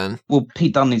little bit then. Well,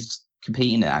 Pete Dunne is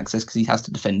competing at Access because he has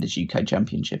to defend his UK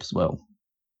championship as well.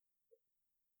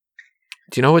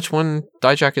 Do you know which one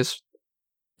Dijak is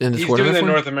in the He's doing tournament the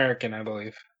for? North American, I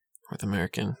believe. North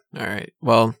American. All right.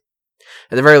 Well,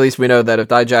 at the very least, we know that if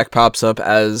Dijak pops up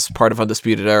as part of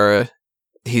Undisputed Era,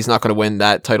 he's not going to win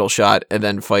that title shot and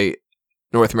then fight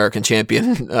North American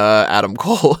champion Adam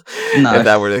Cole. No. If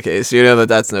that were the case, you know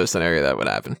that's no scenario that would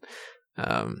happen.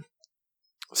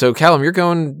 So, Callum, you're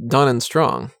going Dunne and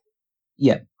Strong.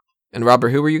 Yeah. And Robert,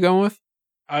 who were you going with?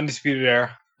 Undisputed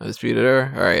Era. Undisputed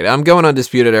Era? All right. I'm going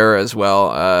Undisputed Era as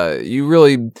well. You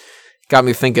really got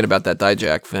me thinking about that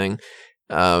Dijak thing.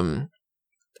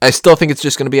 I still think it's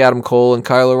just going to be Adam Cole and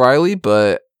Kyle O'Reilly,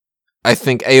 but I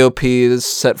think AOP is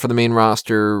set for the main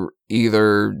roster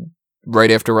either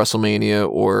right after WrestleMania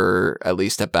or at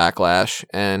least at Backlash.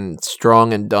 And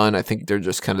Strong and Dunne, I think they're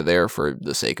just kind of there for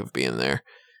the sake of being there.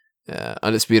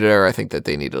 Undisputed Era, I think that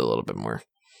they needed a little bit more.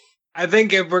 I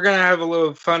think if we're going to have a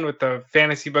little fun with the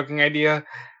fantasy booking idea,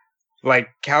 like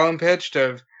Callum pitched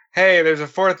of, hey, there's a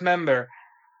fourth member,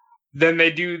 then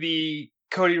they do the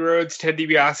Cody Rhodes, Ted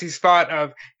DiBiase spot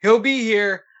of, he'll be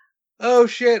here. Oh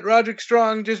shit, Roderick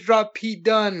Strong just dropped Pete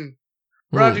Dunne.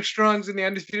 Roderick Strong's in the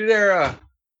Undisputed Era.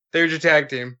 There's your tag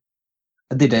team.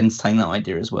 I did entertain that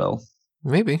idea as well.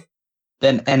 Maybe.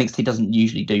 Then NXT doesn't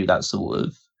usually do that sort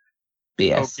of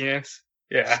BS. Yes.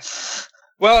 Yeah.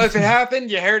 Well, if it happened,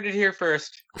 you heard it here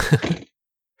first.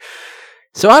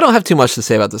 So I don't have too much to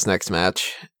say about this next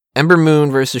match. Ember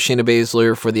Moon versus Shayna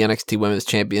Baszler for the NXT Women's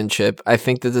Championship. I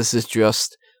think that this is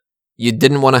just, you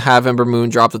didn't want to have Ember Moon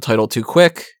drop the title too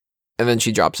quick, and then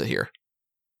she drops it here.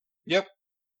 Yep.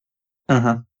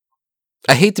 Uh-huh.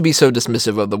 I hate to be so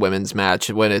dismissive of the women's match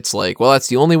when it's like, well, that's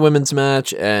the only women's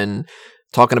match, and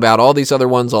talking about all these other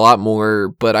ones a lot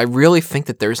more, but I really think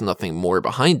that there's nothing more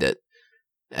behind it.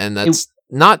 And that's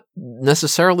not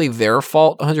necessarily their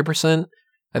fault 100%.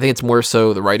 I think it's more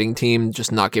so the writing team just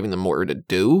not giving them more to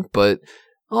do, but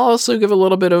I'll also give a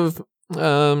little bit of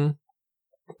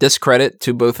discredit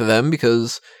to both of them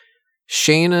because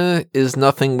Shayna is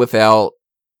nothing without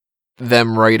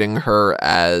them writing her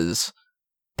as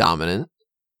dominant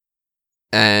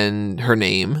and her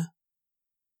name.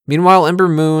 Meanwhile, Ember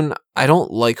Moon, I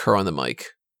don't like her on the mic.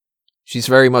 She's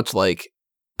very much like,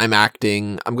 I'm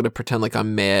acting, I'm going to pretend like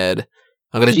I'm mad.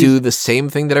 I'm going to do the same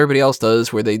thing that everybody else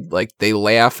does where they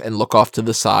laugh and look off to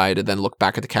the side and then look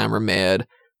back at the camera mad.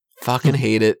 Fucking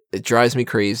hate it. It drives me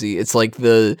crazy. It's like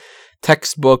the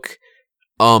textbook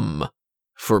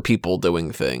for people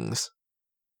doing things.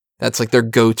 That's like their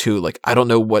go-to. Like, I don't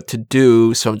know what to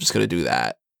do, so I'm just going to do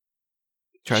that.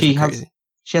 It drives me crazy.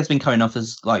 She has been coming off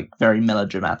as like very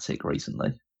melodramatic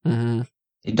recently. Mm-hmm.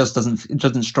 it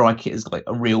doesn't strike it as like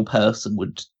a real person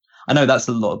would. I know that's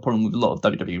a lot of problem with a lot of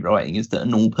WWE writing, is that a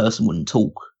normal person wouldn't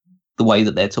talk the way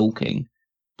that they're talking.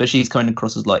 But she's coming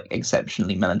across as like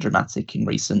exceptionally melodramatic in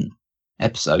recent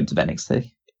episodes of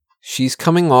NXT. She's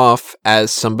coming off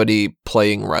as somebody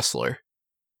playing wrestler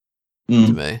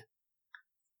to me.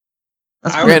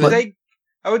 That's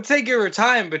I would say give her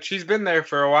time, but she's been there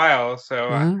for a while,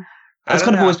 so it's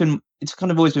kind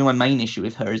of always been my main issue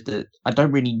with her, is that I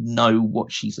don't really know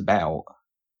what she's about.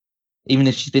 Even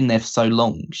if she's been there for so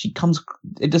long,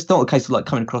 it's just not a case of like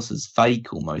coming across as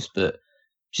fake almost, but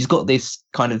she's got this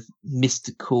kind of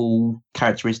mystical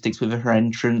characteristics with her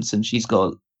entrance, and she's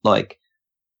got like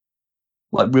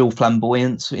real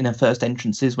flamboyance in her first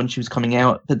entrances when she was coming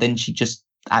out, but then she just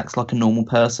acts like a normal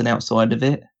person outside of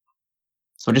it.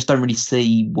 So I just don't really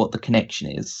see what the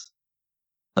connection is.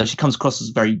 Like, she comes across as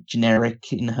very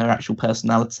generic in her actual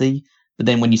personality, but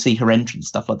then when you see her entrance,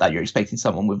 stuff like that, you're expecting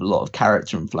someone with a lot of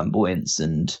character and flamboyance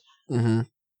and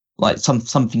like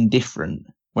something different.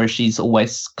 Whereas she's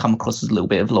always come across as a little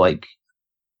bit of like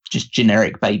just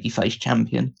generic babyface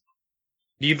champion.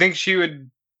 Do you think she would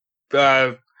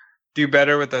do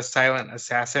better with a silent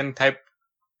assassin type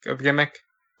of gimmick?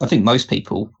 I think most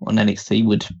people on NXT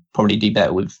would probably do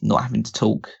better with not having to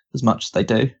talk as much as they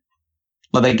do.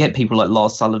 Like, they get people like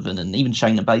Lars Sullivan and even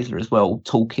Shayna Baszler as well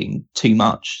talking too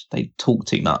much. They talk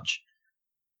too much.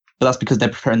 But that's because they're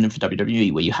preparing them for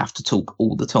WWE, where you have to talk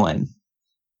all the time.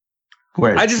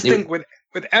 Whereas I just think with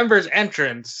Ember's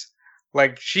entrance,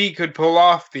 like, she could pull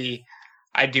off the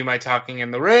I do my talking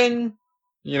in the ring,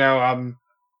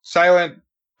 silent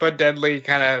but deadly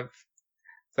kind of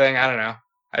thing. I don't know.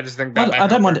 I just think that I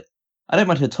don't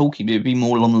mind her talking, but it'd be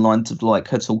more along the lines of like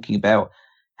her talking about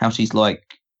how she's like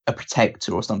a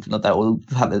protector or something like that, or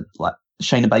the fact that like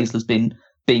Shayna Baszler's been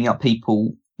beating up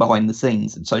people behind the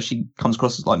scenes, and so she comes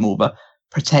across as like more of a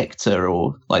protector,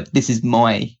 or like, this is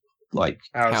my like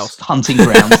house hunting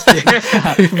grounds.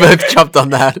 We both jumped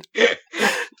on that.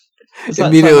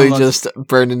 Immediately just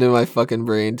burned into my fucking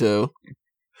brain too.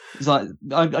 It's like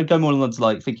I go more along to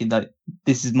like thinking that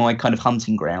this is my kind of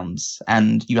hunting grounds,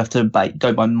 and you have to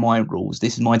go by my rules.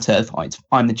 This is my turf fight.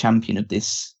 I'm the champion of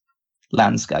this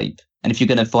landscape, and if you're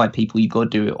going to fight people, you've got to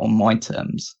do it on my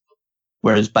terms.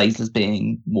 Whereas Baszler's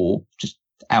being more just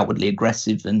outwardly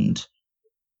aggressive and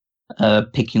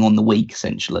picking on the weak,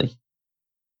 essentially.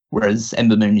 Whereas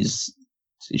Ember Moon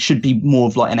should be more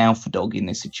of like an alpha dog in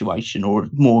this situation, or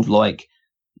more of like,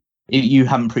 you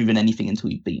haven't proven anything until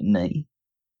you've beaten me.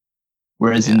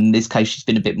 Whereas in this case, she's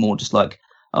been a bit more just like,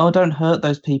 oh, don't hurt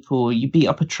those people. You beat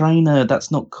up a trainer.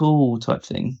 That's not cool, type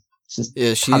thing. It's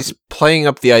just she's playing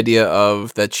up the idea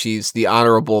of that she's the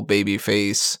honorable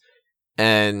babyface,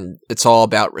 and it's all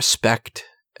about respect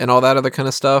and all that other kind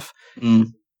of stuff.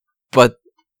 But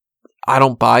I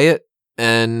don't buy it,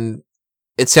 and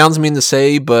it sounds mean to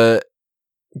say, but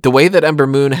the way that Ember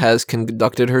Moon has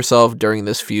conducted herself during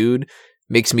this feud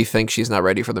makes me think she's not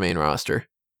ready for the main roster.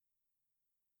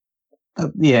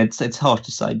 Yeah, it's hard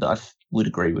to say, but I would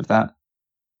agree with that.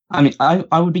 I mean,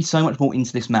 I would be so much more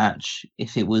into this match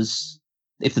if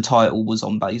the title was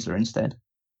on Baszler instead.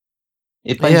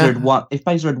 If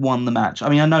Baszler had won the match, I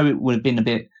mean, I know it would have been a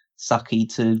bit sucky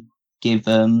to give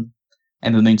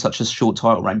Ember Moon such a short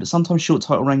title reign, but sometimes short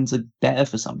title reigns are better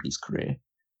for somebody's career.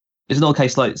 It's not a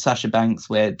case like Sasha Banks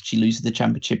where she loses the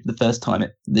championship the first time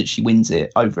that she wins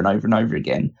it over and over and over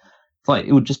again. Like,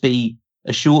 it would just be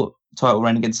a short title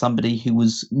reign against somebody who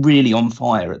was really on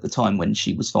fire at the time when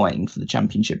she was fighting for the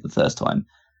championship the first time.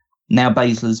 Now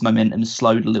Baszler's momentum has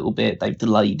slowed a little bit. They've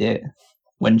delayed it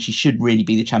when she should really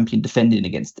be the champion, defending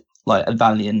against like a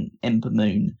valiant Ember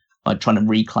Moon, like trying to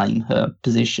reclaim her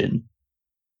position.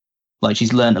 Like,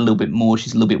 she's learned a little bit more.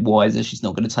 She's a little bit wiser. She's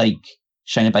not going to take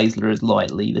Shayna Baszler as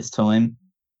lightly this time.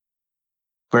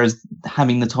 Whereas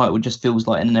having the title just feels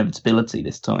like an inevitability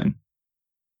this time.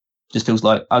 Just feels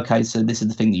like, okay, so this is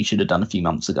the thing that you should have done a few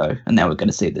months ago, and now we're going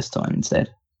to see it this time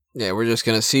instead. Yeah, we're just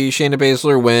going to see Shayna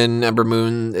Baszler win. Ember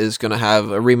Moon is going to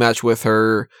have a rematch with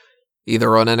her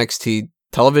either on NXT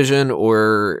television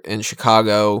or in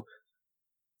Chicago,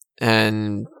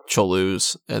 and she'll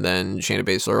lose, and then Shayna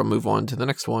Baszler will move on to the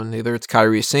next one. Either it's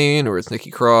Kairi Sane, or it's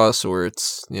Nikki Cross, or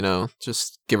it's,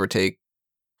 just give or take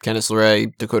Candice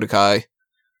LeRae, Dakota Kai.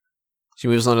 She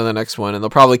moves on to the next one, and they'll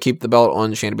probably keep the belt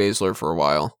on Shayna Baszler for a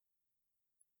while.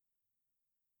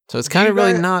 So it's kind of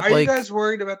really not like... Are you guys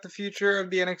worried about the future of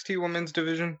the NXT women's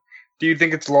division? Do you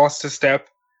think it's lost a step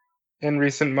in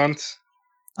recent months?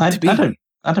 I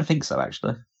don't think so,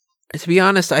 actually. To be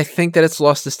honest, I think that it's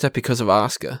lost a step because of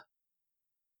Asuka.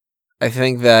 I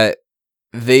think that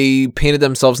they painted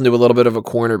themselves into a little bit of a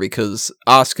corner because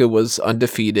Asuka was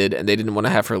undefeated and they didn't want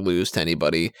to have her lose to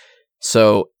anybody.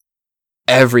 So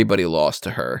everybody lost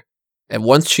to her. And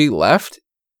once she left,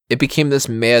 it became this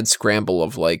mad scramble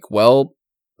of like, well,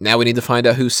 now we need to find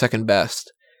out who's second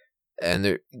best.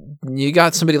 And you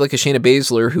got somebody like a Shayna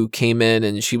Baszler who came in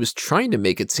and she was trying to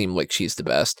make it seem like she's the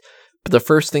best. But the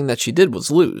first thing that she did was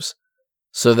lose.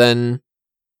 So then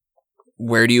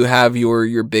where do you have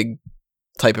your big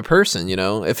type of person, you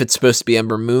know? If it's supposed to be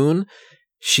Ember Moon,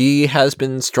 she has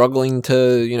been struggling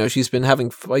to, you know, she's been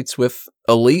having fights with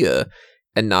Aaliyah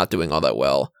and not doing all that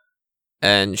well.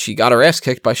 And she got her ass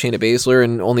kicked by Shayna Baszler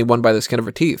and only won by the skin of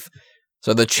her teeth.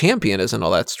 So the champion isn't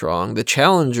all that strong. The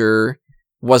challenger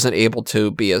wasn't able to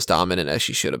be as dominant as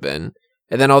she should have been.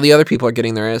 And then all the other people are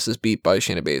getting their asses beat by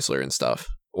Shayna Baszler and stuff.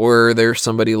 Or there's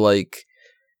somebody like,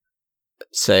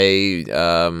 say,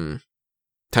 Tanara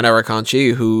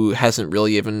Conchi, who hasn't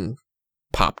really even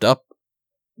popped up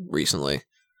recently.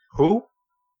 Who?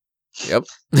 Yep.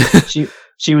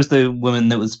 She was the woman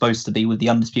that was supposed to be with the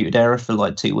Undisputed Era for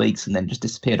like 2 weeks and then just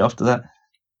disappeared after that.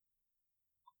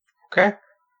 Okay.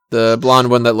 The blonde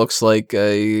one that looks like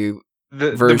a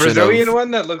The version Brazilian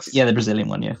one that looks. Yeah, the Brazilian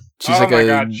one, yeah. She's oh like my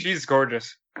god, she's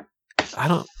gorgeous. I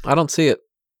don't see it.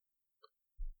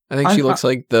 I think she looks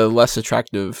like the less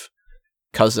attractive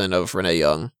cousin of Renee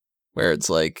Young, where it's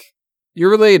like, you're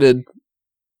related,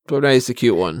 but Renee's the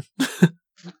cute one.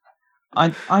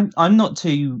 I'm not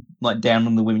too like down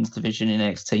on the women's division in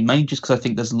NXT, mainly just because I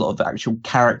think there's a lot of actual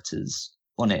characters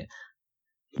on it.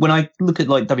 When I look at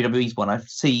like WWE's one, I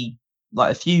see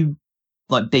like a few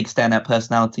like big standout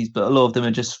personalities, but a lot of them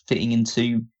are just fitting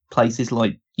into places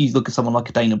like you look at someone like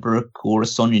a Dana Brooke or a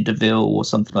Sonya Deville or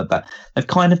something like that. They've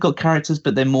kind of got characters,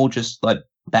 but they're more just like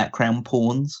background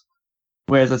pawns.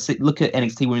 Whereas I look at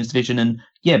NXT Women's Division, and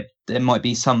yeah, there might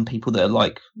be some people that are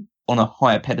like on a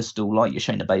higher pedestal, like your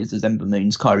Shayna Baszler's, Ember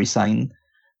Moon's, Kairi Sane,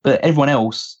 but everyone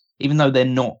else, even though they're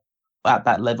not at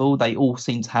that level, they all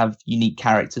seem to have unique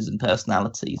characters and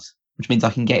personalities, which means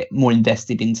I can get more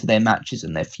invested into their matches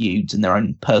and their feuds and their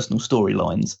own personal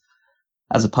storylines,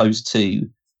 as opposed to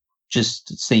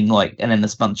just seeing like an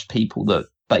endless bunch of people that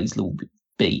Baszler will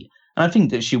beat. And I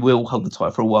think that she will hold the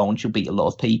title for a while and she'll beat a lot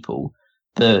of people,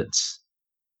 but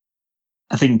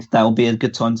I think that'll be a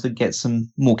good time to get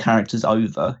some more characters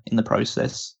over in the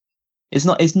process. It's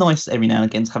nice every now and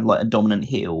again to have like a dominant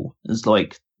heel as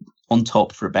like on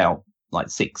top for about like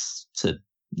 6 to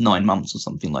 9 months or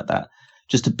something like that,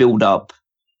 just to build up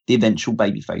the eventual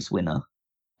babyface winner,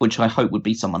 which I hope would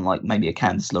be someone like maybe a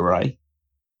Candice LeRae.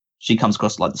 She comes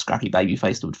across like the scrappy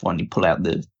babyface that would finally pull out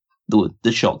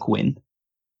the shock win.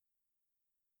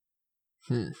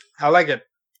 I like it.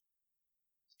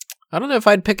 I don't know if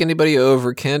I'd pick anybody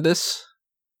over Candice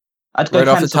I'd go right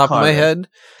off the Candice top or of my Kairi. head,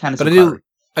 Candice but or I do Kairi.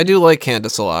 I do like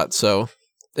Candice a lot. So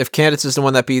if Candice is the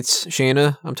one that beats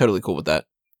Shayna, I'm totally cool with that.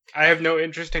 I have no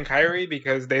interest in Kyrie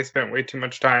because they spent way too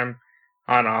much time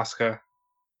on Asuka.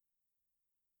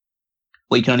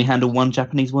 Well, you can only handle one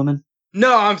Japanese woman.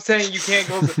 No, I'm saying you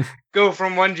can't go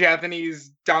from one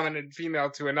Japanese dominant female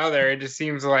to another. It just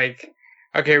seems like,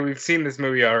 okay, we've seen this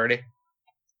movie already.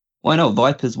 Why not?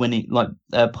 Viper's winning, like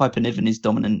Piper Niven is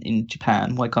dominant in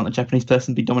Japan. Why can't a Japanese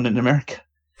person be dominant in America?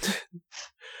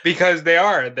 Because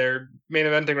they're main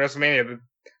eventing WrestleMania.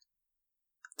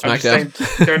 I'm just saying,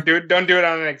 SmackDown. don't do it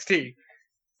on NXT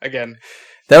again.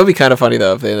 That would be kind of funny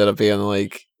though if they ended up being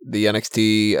like the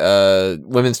NXT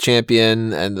Women's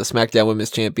Champion and the SmackDown Women's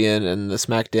Champion and the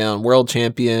SmackDown World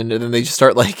Champion, and then they just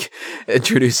start like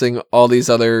introducing all these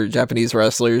other Japanese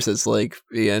wrestlers as like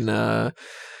being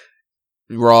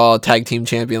Raw Tag Team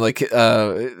Champion. Like,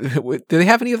 do they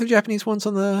have any other Japanese ones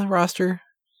on the roster?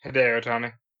 Hideo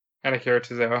Itami and Akira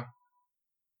Tozawa.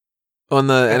 On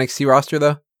the NXT roster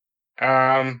though?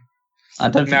 I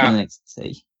don't think on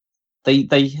NXT.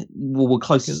 They were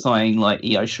close to signing like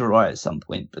Io Shirai at some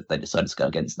point, but they decided to go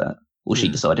against that. Or she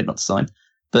decided not to sign.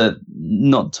 But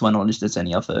not to my knowledge there's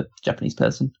any other Japanese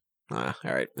person. All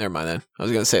right, never mind then. I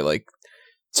was gonna say like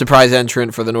surprise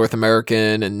entrant for the North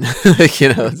American and you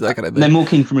know, that kind of thing. They're more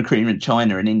keen from recruiting in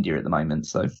China and India at the moment,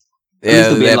 so yeah,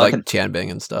 they have like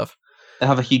Tianbing and stuff. They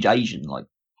have a huge Asian like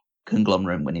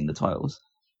conglomerate winning the titles.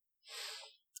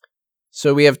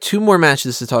 So we have 2 more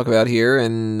matches to talk about here,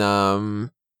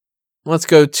 and let's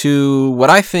go to what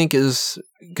I think is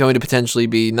going to potentially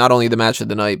be not only the match of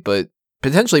the night, but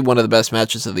potentially one of the best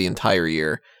matches of the entire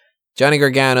year. Johnny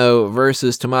Gargano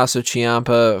versus Tommaso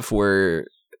Ciampa for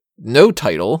no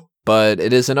title, but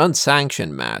it is an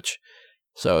unsanctioned match.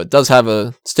 So it does have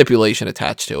a stipulation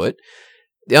attached to it.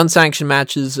 The unsanctioned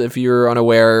matches, if you're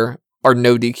unaware, are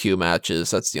no DQ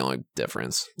matches. That's the only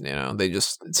difference.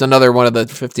 It's another one of the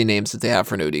 50 names that they have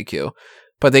for no DQ.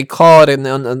 But they call it an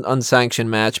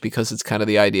unsanctioned match because it's kind of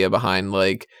the idea behind,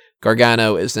 like,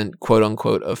 Gargano isn't quote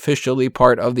unquote officially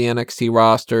part of the NXT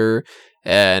roster.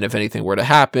 And if anything were to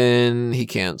happen, he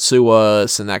can't sue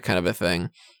us and that kind of a thing.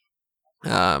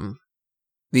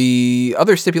 The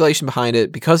other stipulation behind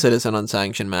it, because it is an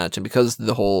unsanctioned match and because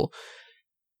the whole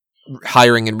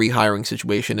hiring and rehiring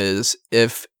situation is,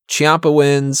 if Ciampa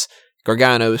wins,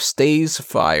 Gargano stays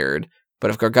fired, but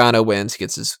if Gargano wins, he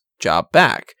gets his job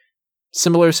back.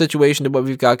 Similar situation to what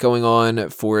we've got going on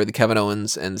for the Kevin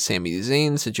Owens and Sami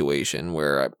Zayn situation,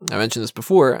 where I mentioned this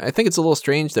before. I think it's a little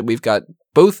strange that we've got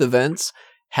both events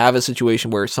have a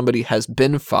situation where somebody has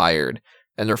been fired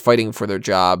and they're fighting for their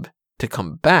job to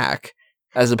come back,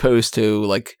 as opposed to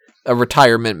like a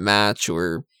retirement match,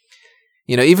 or,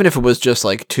 even if it was just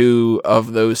like two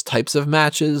of those types of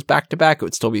matches back to back, it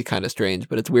would still be kind of strange.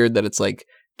 But it's weird that it's like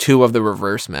two of the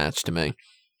reverse match to me.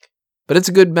 But it's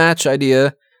a good match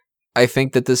idea. I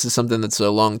think that this is something that's a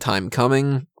long time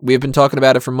coming. We have been talking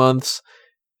about it for months.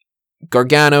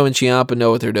 Gargano and Ciampa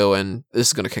know what they're doing. This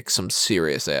is going to kick some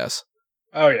serious ass.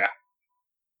 Oh, yeah.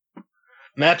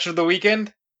 Match of the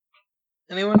weekend?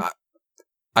 Anyone?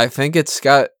 I think it's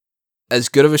got as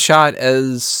good of a shot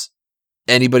as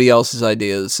anybody else's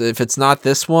ideas. If it's not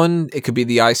this one, it could be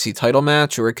the IC title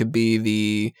match, or it could be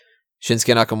the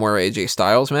Shinsuke Nakamura AJ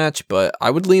Styles match, but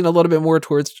I would lean a little bit more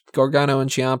towards Gargano and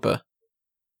Ciampa.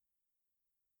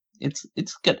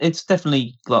 It's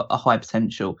definitely got a high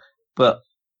potential, but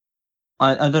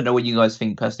I don't know what you guys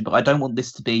think personally, but I don't want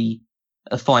this to be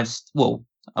a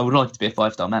I would like it to be a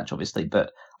 5-star match, obviously,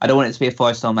 but I don't want it to be a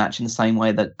 5-star match in the same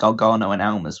way that Gargano and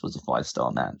Almas was a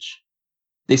 5-star match.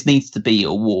 This needs to be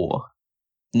a war.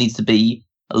 It needs to be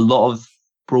a lot of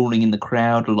brawling in the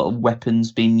crowd, a lot of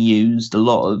weapons being used, a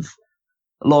lot of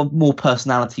more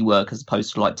personality work as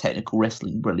opposed to like technical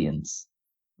wrestling brilliance.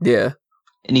 Yeah.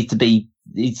 It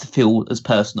needs to feel as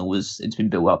personal as it's been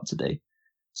built up to be.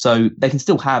 So they can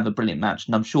still have a brilliant match,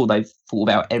 and I'm sure they've thought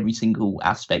about every single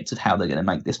aspect of how they're going to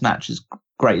make this match as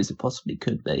great as it possibly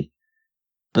could be.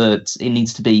 But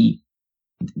this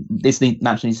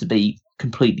match needs to be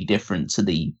completely different to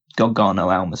the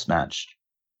Gargano-Almas match.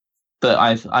 But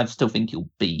I still think it'll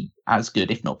be as good,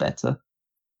 if not better.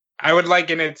 I would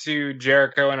liken it to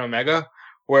Jericho and Omega,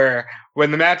 where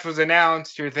when the match was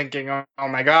announced, you're thinking, oh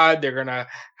my God, they're going to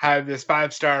have this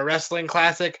 5-star wrestling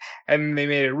classic. And they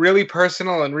made it really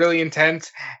personal and really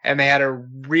intense. And they had a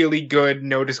really good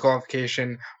no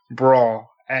disqualification brawl.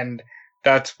 And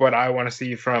that's what I want to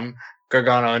see from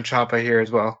Gargano and Ciampa here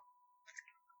as well.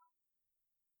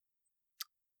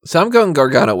 So I'm going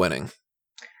Gargano winning.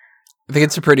 I think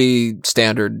it's a pretty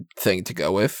standard thing to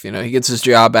go with. He gets his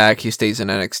job back. He stays in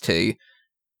NXT.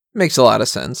 Makes a lot of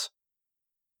sense.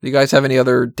 Do you guys have any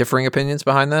other differing opinions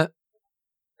behind that?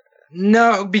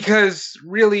 No, because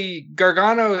really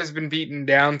Gargano has been beaten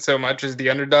down so much as the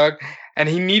underdog, and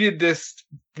he needed this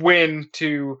win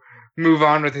to move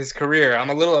on with his career.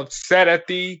 I'm a little upset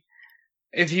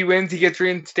if he wins, he gets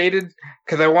reinstated,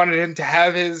 because I wanted him to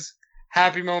have his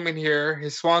happy moment here,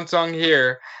 his swan song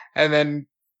here, and then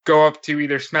go up to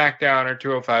either SmackDown or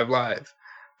 205 Live.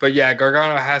 But yeah,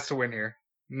 Gargano has to win here.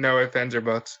 No ifs, ands, or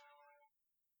buts.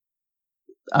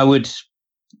 I would.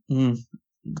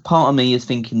 Part of me is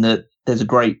thinking that it's a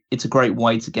great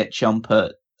way to get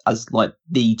Ciampa as like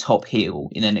the top heel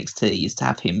in NXT, is to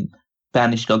have him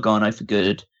banish Gargano for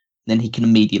good. Then he can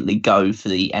immediately go for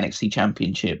the NXT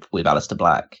Championship with Aleister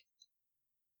Black.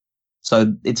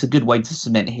 So it's a good way to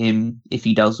cement him if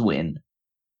he does win.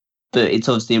 But it's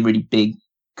obviously a really big,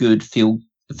 good feel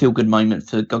good moment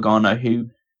for Gargano, who,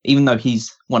 even though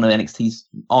he's one of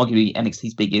arguably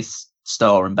NXT's biggest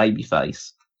star and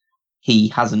babyface, he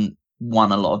hasn't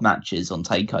won a lot of matches on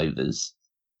takeovers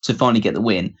to finally get the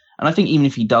win. And I think even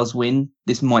if he does win,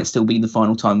 this might still be the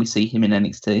final time we see him in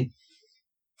NXT.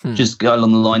 Just go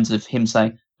along the lines of him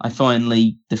saying, I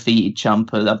finally defeated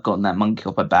Ciampa, I've gotten that monkey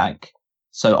off my back,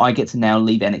 so I get to now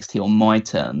leave NXT on my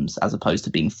terms as opposed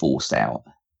to being forced out.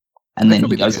 And then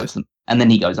he goes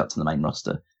up to the main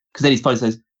roster. Because then he's supposed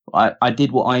to say, I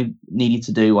did what I needed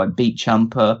to do, I beat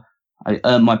Ciampa, I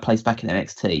earned my place back in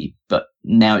NXT, but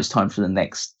now it's time for the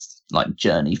next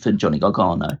journey for Johnny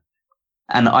Gargano.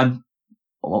 And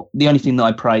the only thing that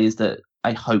I pray is that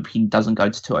I hope he doesn't go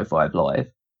to 205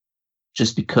 Live,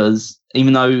 just because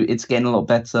even though it's getting a lot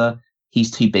better,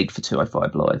 he's too big for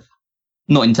 205 Live.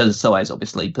 Not in terms of size,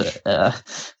 obviously, but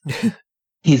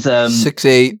he's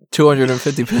 6'8",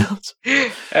 250 pounds.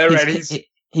 Right,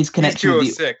 his connection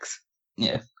he's 206.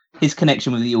 His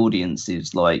connection with the audience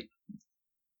is I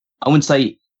wouldn't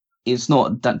say it's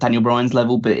not Daniel Bryan's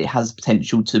level, but it has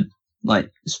potential to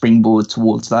like springboard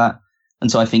towards that.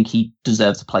 And so I think he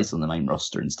deserves a place on the main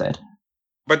roster instead.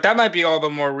 But that might be all the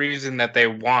more reason that they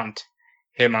want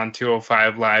him on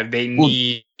 205 Live. They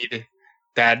need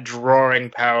that drawing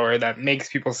power that makes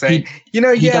people say,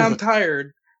 I'm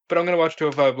tired, but I'm going to watch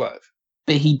 205 Live.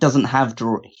 But he doesn't have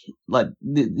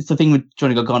it's the thing with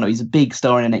Johnny Gargano. He's a big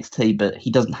star in NXT, but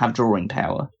he doesn't have drawing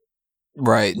power.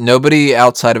 Right. Nobody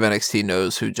outside of NXT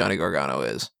knows who Johnny Gargano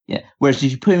is. Yeah. Whereas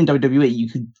if you put him in WWE, you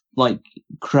could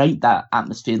create that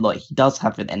atmosphere like he does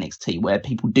have in NXT, where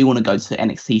people do want to go to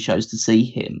NXT shows to see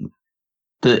him,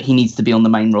 but he needs to be on the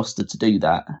main roster to do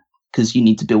that because you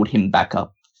need to build him back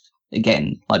up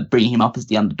again, like bring him up as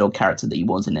the underdog character that he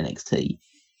was in NXT.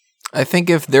 I think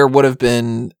if there would have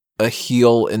been a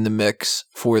heel in the mix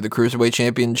for the Cruiserweight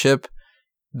Championship,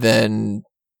 then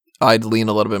I'd lean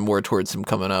a little bit more towards him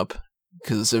coming up.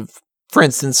 Because if, for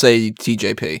instance, say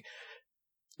TJP,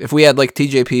 if we had like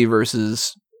TJP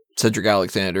versus Cedric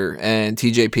Alexander and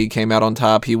TJP came out on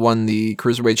top, he won the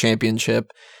Cruiserweight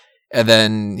Championship, and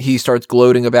then he starts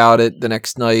gloating about it the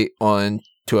next night on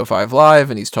 205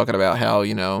 Live, and he's talking about how,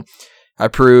 I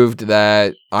proved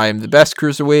that I am the best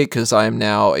Cruiserweight because I am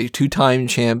now a 2-time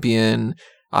champion.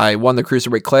 I won the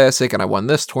Cruiserweight Classic and I won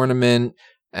this tournament.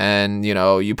 And,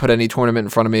 you put any tournament in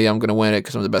front of me, I'm going to win it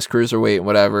because I'm the best Cruiserweight and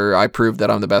whatever. I proved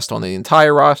that I'm the best on the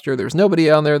entire roster. There's nobody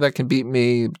on there that can beat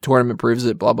me. The tournament proves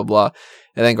it, blah, blah, blah.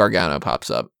 And then Gargano pops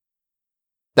up.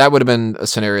 That would have been a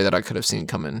scenario that I could have seen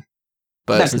coming.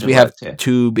 But since we have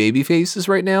two baby faces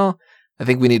right now, I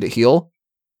think we need a heel.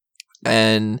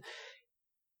 And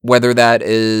whether that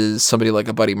is somebody like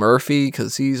a Buddy Murphy,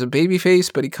 because he's a baby face,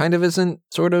 but he kind of isn't,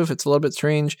 sort of. It's a little bit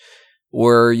strange.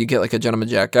 Or you get like a Gentleman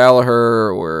Jack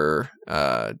Gallagher, or,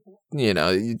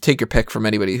 you take your pick from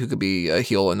anybody who could be a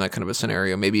heel in that kind of a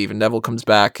scenario. Maybe even Neville comes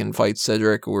back and fights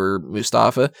Cedric or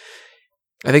Mustafa.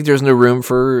 I think there's no room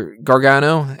for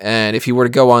Gargano, and if he were to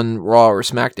go on Raw or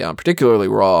SmackDown, particularly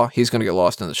Raw, he's going to get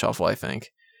lost in the shuffle, I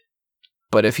think.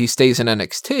 But if he stays in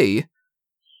NXT,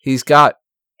 he's got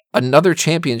another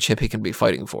championship he can be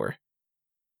fighting for.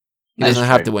 He doesn't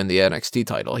have to win the NXT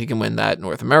title. He can win that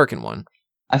North American one.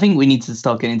 I think we need to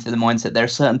start getting into the mindset. There are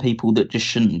certain people that just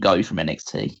shouldn't go from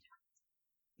NXT.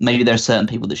 Maybe there are certain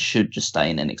people that should just stay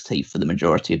in NXT for the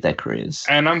majority of their careers.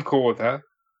 And I'm cool with that.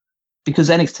 Because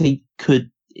NXT could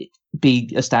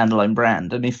be a standalone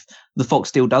brand. And if the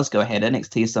Fox deal does go ahead,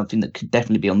 NXT is something that could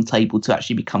definitely be on the table to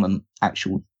actually become an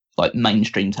actual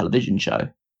mainstream television show.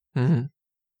 Mm-hmm.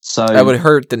 So that would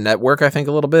hurt the network, I think,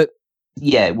 a little bit.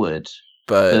 Yeah, it would.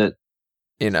 But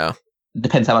it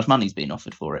depends how much money's being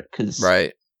offered for it. Because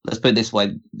right. Let's put it this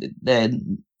way: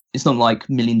 it's not like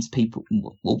millions of people,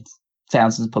 well,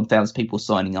 thousands upon thousands of people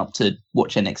signing up to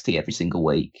watch NXT every single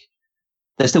week.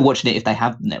 They're still watching it if they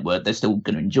have the network. They're still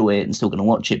going to enjoy it and still going to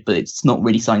watch it, but it's not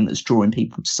really something that's drawing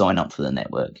people to sign up for the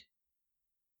network.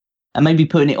 And maybe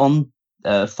putting it on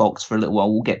Fox for a little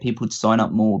while will get people to sign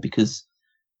up more, because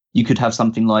you could have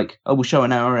something like, we'll show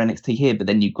an hour of NXT here, but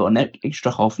then you've got an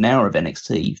extra half an hour of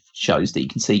NXT shows that you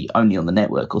can see only on the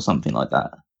network or something like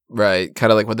that. Right,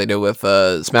 kind of like what they do with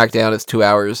SmackDown. It's 2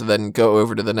 hours, and then go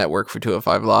over to the network for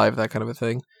 205 Live, that kind of a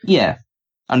thing. Yeah,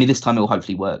 only this time it will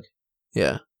hopefully work.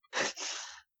 Yeah.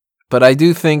 But I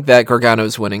do think that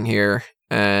Gargano's winning here,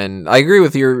 and I agree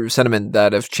with your sentiment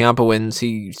that if Ciampa wins,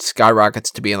 he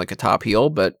skyrockets to being like a top heel,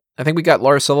 but I think we got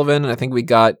Lars Sullivan, and I think we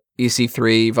got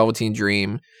EC3, Velveteen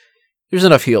Dream. There's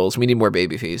enough heels. We need more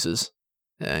baby faces.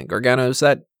 And Gargano's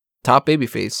that top baby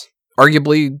face.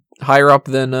 Arguably higher up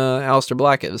than Aleister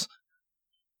Black is.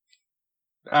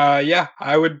 Yeah,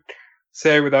 I would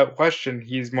say without question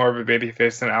he's more of a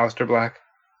babyface than Aleister Black.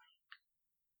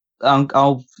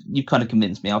 You've kind of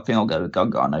convinced me. I think I'll go with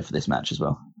Gargano for this match as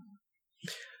well.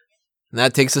 And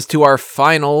that takes us to our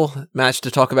final match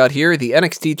to talk about here. The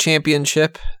NXT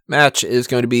Championship match is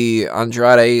going to be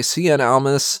Andrade Cien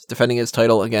Almas defending his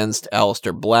title against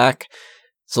Aleister Black.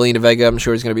 Zelina Vega, I'm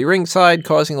sure, is going to be ringside,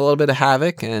 causing a little bit of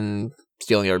havoc and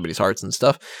stealing everybody's hearts and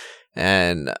stuff.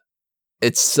 And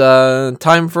it's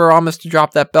time for Almas to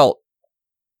drop that belt.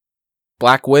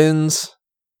 Black wins.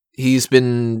 He's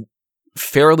been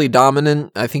fairly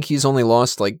dominant. I think he's only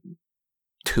lost like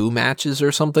 2 matches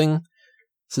or something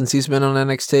since he's been on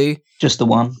NXT. Just the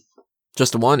one.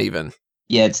 Just the one, even.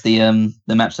 Yeah, it's the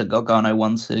match that Gargano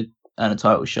won to earn a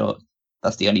title shot.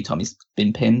 That's the only time he's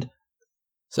been pinned.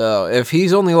 So if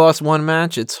he's only lost 1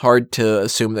 match, it's hard to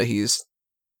assume that he's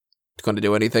going to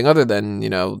do anything other than,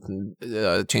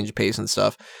 change of pace and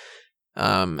stuff.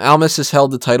 Almas has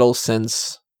held the title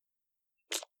since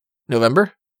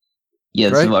November? Yeah,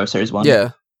 right? Survivor Series 1. Yeah,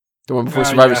 the one before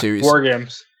Survivor Series. War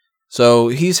Games. So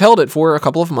he's held it for a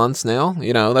couple of months now.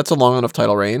 That's a long enough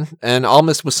title reign. And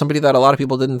Almas was somebody that a lot of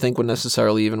people didn't think would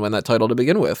necessarily even win that title to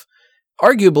begin with.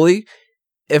 Arguably,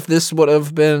 if this would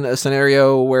have been a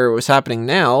scenario where it was happening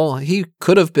now, he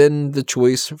could have been the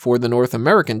choice for the North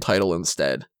American title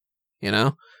instead.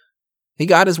 He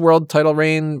got his world title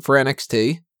reign for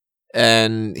NXT,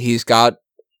 and he's got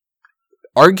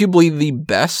arguably the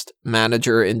best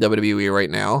manager in WWE right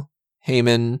now.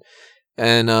 Heyman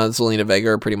and Zelina Vega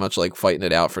are pretty much like fighting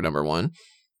it out for number one.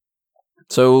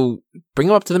 So bring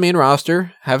him up to the main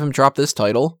roster, have him drop this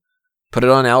title, put it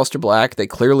on Aleister Black. They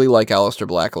clearly like Aleister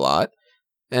Black a lot,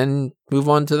 and move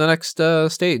on to the next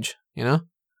stage, And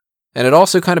it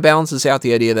also kind of balances out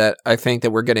the idea that I think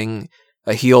that we're getting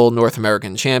a heel North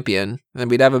American champion, and then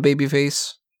we'd have a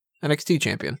babyface NXT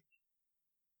champion.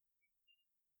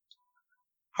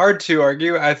 Hard to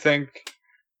argue. I think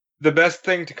the best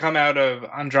thing to come out of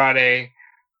Andrade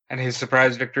and his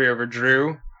surprise victory over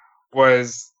Drew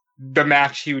was the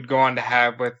match he would go on to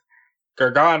have with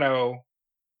Gargano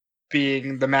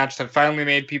being the match that finally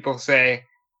made people say,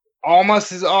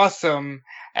 Almas is awesome,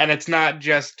 and it's not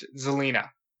just Zelina.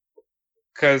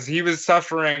 Because he was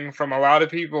suffering from a lot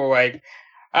of people like,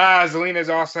 Zelina's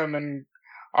awesome, and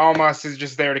Almas is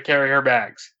just there to carry her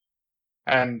bags.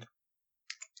 And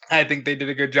I think they did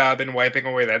a good job in wiping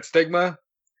away that stigma.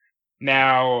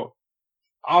 Now,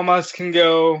 Almas can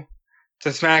go to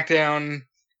SmackDown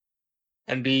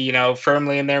and be,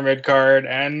 firmly in their mid-card,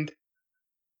 and,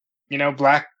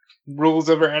 Black rules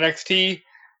over NXT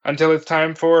until it's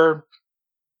time for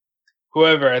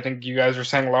whoever. I think you guys were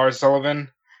saying Lars Sullivan.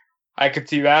 I could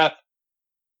see that.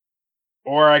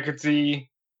 Or I could see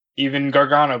even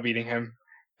Gargano beating him.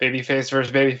 Babyface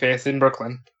versus babyface in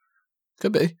Brooklyn.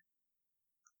 Could be.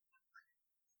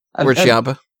 Or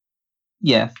Ciampa.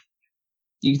 Yeah.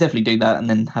 You could definitely do that and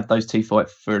then have those two fight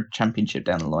for a championship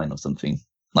down the line or something.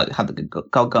 Like have the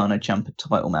Gargano Ciampa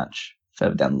title match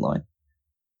further down the line.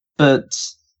 But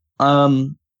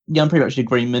I'm pretty much in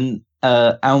agreement.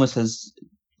 Almas has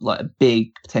like a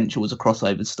big potential as a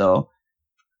crossover star.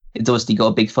 It's obviously got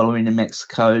a big following in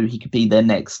Mexico. He could be their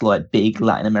next like big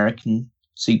Latin American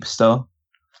superstar.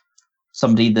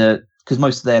 Somebody that, because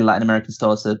most of their Latin American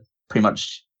stars are pretty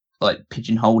much like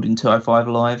pigeonholed in 205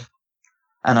 Live.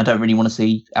 And I don't really want to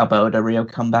see Alberto Del Rio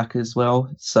come back as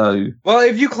well. So, well,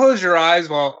 if you close your eyes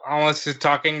while Almas is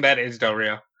talking, that is Del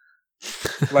Rio.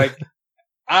 Like,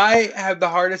 I have the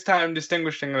hardest time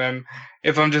distinguishing them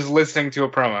if I'm just listening to a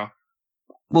promo.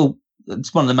 Well,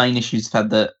 it's one of the main issues the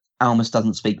fact that Almas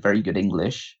doesn't speak very good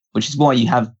English, which is why you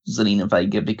have Zelina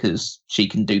Vega, because she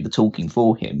can do the talking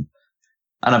for him.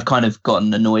 And I've kind of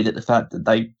gotten annoyed at the fact that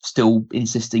they're still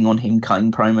insisting on him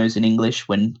cutting promos in English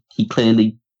when he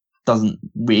clearly doesn't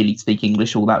really speak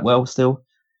English all that well still.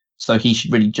 So he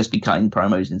should really just be cutting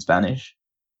promos in Spanish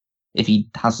if he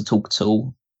has to talk at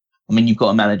all. I mean, you've got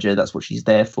a manager, that's what she's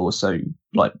there for, so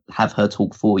like have her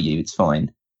talk for you, it's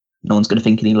fine. No one's going to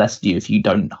think any less of you if you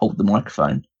don't hold the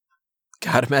microphone.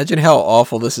 God, imagine how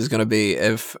awful this is going to be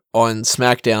if on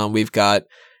SmackDown we've got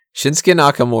Shinsuke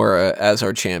Nakamura as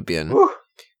our champion. Woo.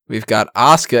 We've got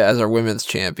Asuka as our women's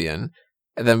champion.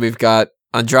 And then we've got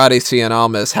Andrade Cien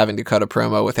Almas having to cut a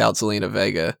promo without Zelina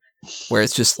Vega, where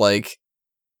it's just like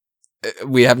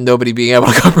we have nobody being able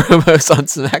to cut promos on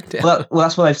SmackDown. Well,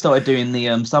 that's why they've started doing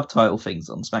the subtitle things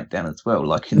on SmackDown as well,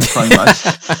 like in the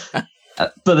promos.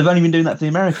 But they've only been doing that for the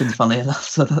Americans, funnily enough.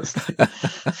 So that's like...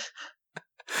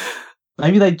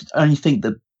 Maybe they only think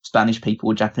that Spanish people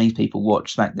or Japanese people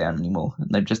watch SmackDown anymore, and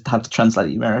they just have to translate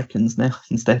the Americans now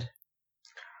instead.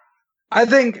 I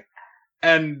think,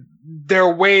 and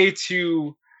they're way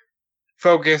too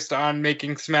focused on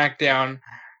making SmackDown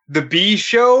the B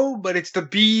show, but it's the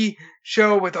B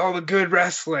show with all the good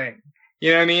wrestling.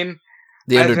 You know what I mean?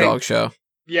 The underdog show.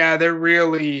 Yeah, they're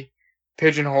really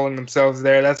pigeonholing themselves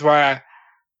there. That's why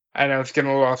I know it's getting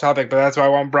a little off topic, but that's why I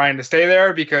want Brian to stay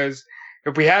there, because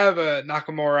if we have a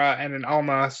Nakamura and an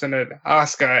Almas and an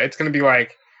Asuka, it's going to be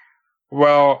like,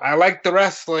 well, I like the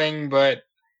wrestling, but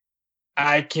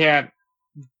I can't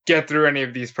get through any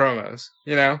of these promos,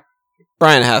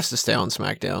 Brian has to stay on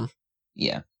SmackDown.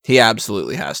 Yeah. He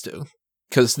absolutely has to.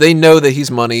 Because they know that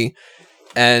he's money,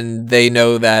 and they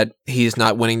know that he's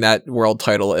not winning that world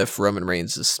title if Roman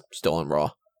Reigns is still on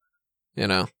Raw.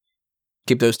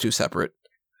 Keep those two separate.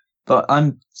 But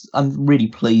I'm really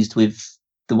pleased with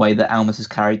the way that Almas has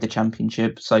carried the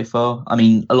championship so far. I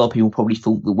mean, a lot of people probably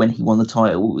thought that when he won the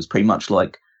title, it was pretty much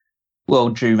like, well,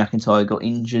 Drew McIntyre got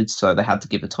injured, so they had to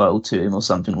give a title to him or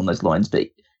something along those lines. But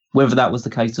whether that was the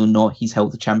case or not, he's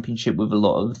held the championship with a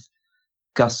lot of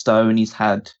gusto, and he's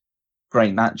had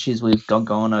great matches with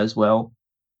Gargano as well.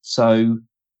 So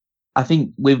I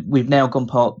think we've now gone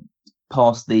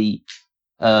past the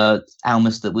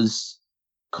Almas that was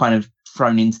kind of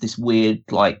thrown into this weird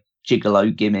like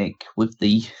gigolo gimmick with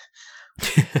the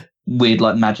weird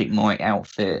like Magic Mike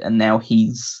outfit, and now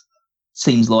he's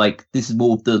seems like this is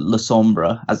more of the La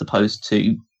Sombra as opposed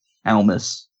to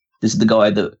Almas. This is the guy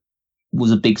that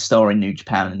was a big star in New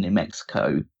Japan and in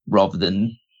Mexico, rather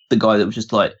than the guy that was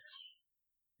just like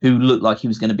who looked like he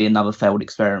was going to be another failed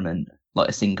experiment, like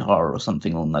a Sin Cara or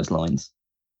something along those lines.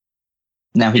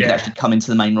 Now he could actually come into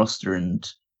the main roster,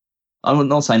 and I'm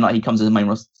not saying like he comes to the main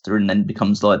roster and then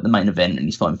becomes like the main event and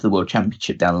he's fighting for the World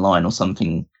Championship down the line or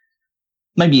something.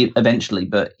 Maybe eventually,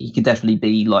 but he could definitely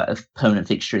be like a permanent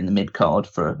fixture in the mid card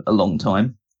for a long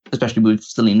time, especially with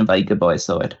Zelina Vega by his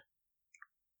side.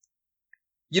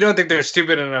 You don't think they're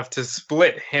stupid enough to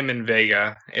split him and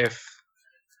Vega if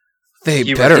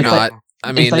they better not.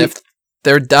 I mean, if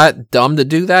they're that dumb to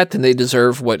do that, then they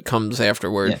deserve what comes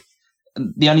afterward. Yeah.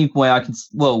 The only way I can...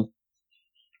 Well,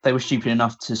 they were stupid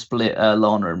enough to split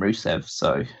Lana and Rusev,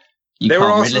 so... They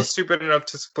were also stupid enough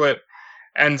to split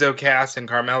Enzo, Cass, and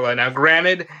Carmella. Now,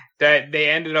 granted that they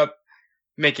ended up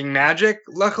making magic,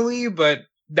 luckily, but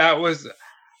that was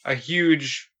a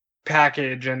huge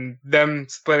package, and them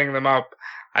splitting them up,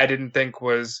 I didn't think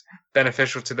was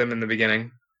beneficial to them in the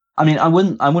beginning. I mean, I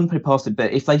wouldn't put it past it,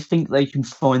 but if they think they can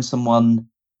find someone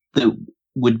that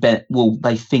would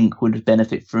they think would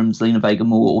benefit from Zelina Vega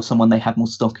more, or someone they have more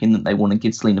stock in that they want to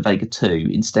give Zelina Vega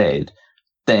to instead,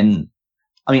 then,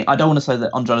 I mean, I don't want to say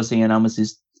that Andrade Cien Almas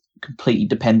is completely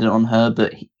dependent on her,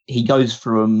 but he goes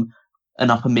from an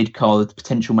upper mid card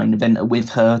potential main eventer with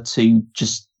her to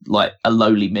just like a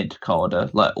lowly mid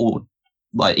carder, or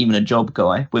even a job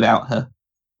guy without her.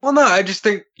 Well, no, I just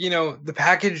think, the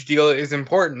package deal is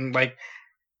important. Like,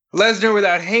 Lesnar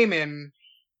without Heyman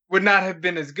would not have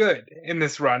been as good in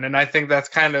this run. And I think that's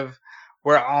kind of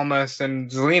where Almas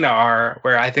and Zelina are,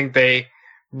 where I think they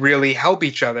really help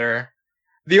each other.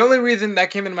 The only reason that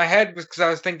came into my head was because I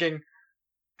was thinking,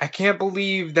 I can't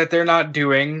believe that they're not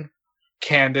doing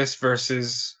Candice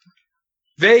versus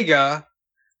Vega.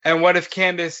 And what if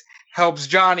Candice helps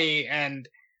Johnny and,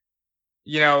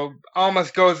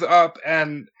 Almas goes up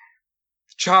and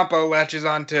Ciampa latches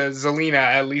onto Zelina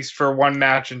at least for one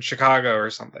match in Chicago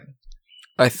or something.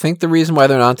 I think the reason why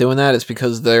they're not doing that is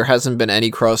because there hasn't been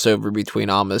any crossover between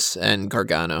Almas and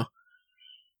Gargano.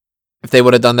 If they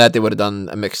would have done that, they would have done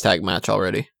a mixed tag match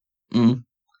already. And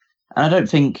I don't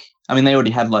think... I mean, they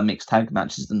already have like mixed tag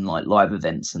matches and like live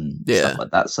events and stuff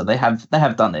like that, so they have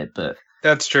done it, but...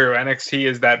 That's true. NXT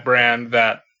is that brand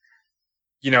that,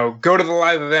 go to the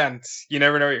live events. You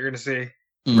never know what you're going to see.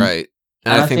 Right.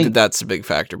 And I think that's a big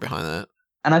factor behind that.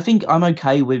 And I think I'm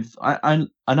okay with... I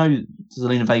know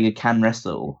Zelina Vega can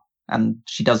wrestle, and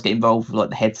she does get involved with like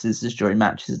the head scissors during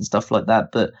matches and stuff like that,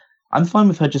 but I'm fine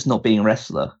with her just not being a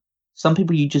wrestler. Some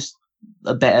people you just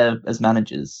are better as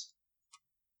managers.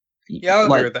 Yeah, I'll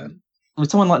agree with that. With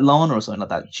someone like Lana or something like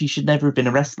that, she should never have been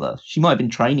a wrestler. She might have been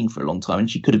training for a long time, and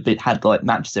she could have had like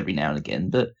matches every now and again,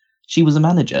 but she was a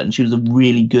manager, and she was a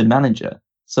really good manager.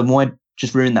 So why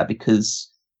just ruin that because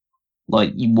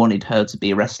like you wanted her to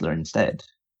be a wrestler instead?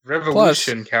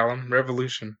 Revolution, Callum.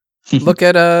 Revolution. Look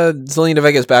at Zelina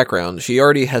Vega's background. She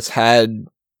already has had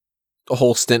a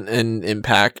whole stint in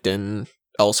Impact and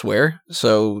elsewhere,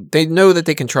 so they know that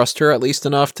they can trust her at least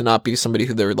enough to not be somebody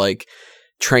who they're like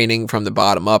training from the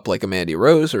bottom up like a Mandy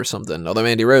Rose or something. Although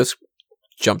Mandy Rose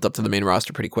jumped up to the main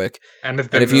roster pretty quick. And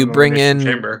if you bring in...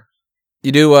 Chamber.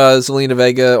 You do Zelina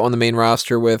Vega on the main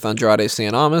roster with Andrade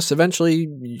Cien Almas, eventually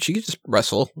she could just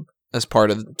wrestle as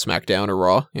part of SmackDown or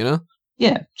Raw,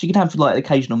 Yeah, she can have like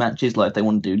occasional matches, like if they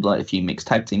want to do like a few mixed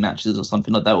tag team matches or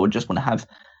something like that, or just want to have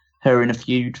her in a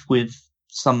feud with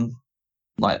some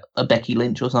like a Becky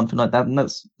Lynch or something like that, and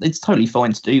it's totally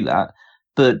fine to do that.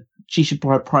 But she should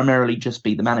primarily just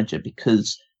be the manager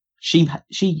because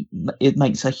it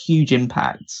makes a huge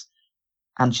impact,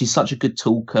 and she's such a good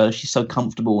talker. She's so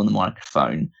comfortable on the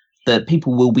microphone that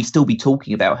people will still be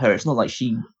talking about her. It's not like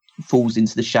she falls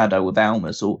into the shadow of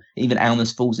Almas, or even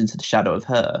Almas falls into the shadow of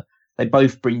her. They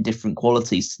both bring different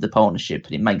qualities to the partnership,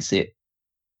 and it makes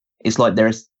it's like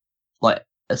there's like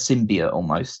a symbiote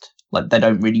almost. Like they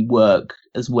don't really work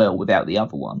as well without the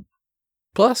other one.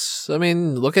 Plus, I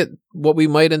mean, look at what we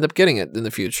might end up getting in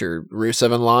the future.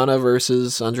 Rusev and Lana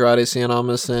versus Andrade Cien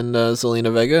Almas and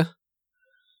Zelina Vega.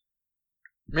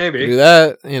 Maybe. Do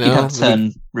that, You'd have to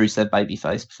turn Rusev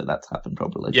babyface for that to happen,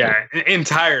 probably. Yeah,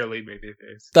 entirely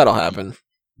babyface. That'll happen.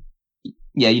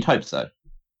 Yeah, you'd hope so.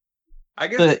 I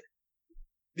guess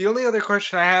the only other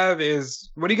question I have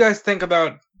is, what do you guys think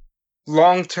about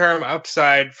long-term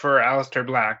upside for Aleister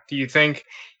Black? Do you think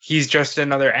he's just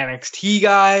another NXT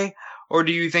guy, or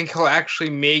do you think he'll actually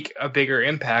make a bigger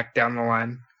impact down the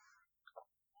line?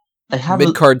 They have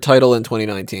Mid-card title in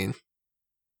 2019.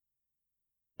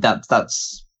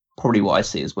 That's probably what I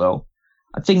see as well.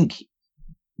 I think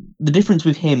the difference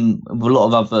with him with a lot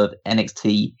of other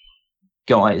NXT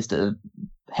guys that have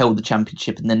held the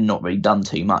championship and then not really done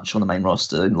too much on the main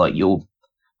roster, like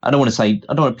I don't want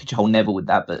to picture whole Neville with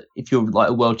that, but if you're like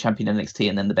a world champion NXT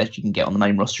and then the best you can get on the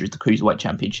main roster is the Cruiserweight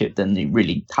Championship, then it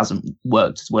really hasn't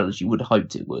worked as well as you would have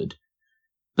hoped it would.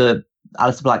 But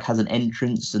Aleister Black has an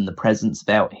entrance and the presence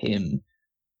about him.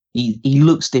 He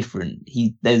looks different.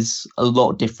 There's a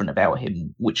lot different about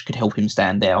him, which could help him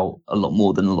stand out a lot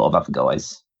more than a lot of other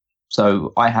guys.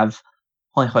 So I have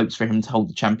high hopes for him to hold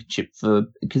the championship for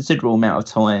a considerable amount of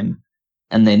time,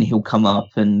 and then he'll come up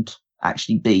and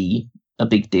actually be a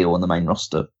big deal on the main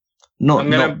roster.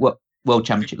 Not world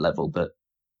championship level, but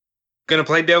Gonna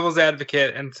play devil's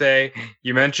advocate and say,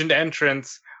 you mentioned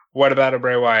entrance. What about a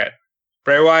Bray Wyatt?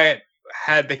 Bray Wyatt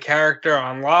had the character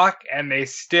on lock, and they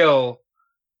still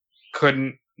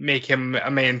couldn't make him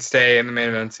a mainstay in the main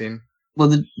event scene.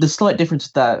 Well, the slight difference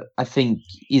with that, I think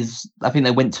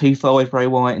they went too far with Bray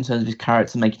Wyatt in terms of his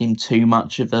character, making him too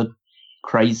much of a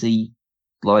crazy,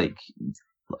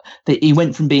 he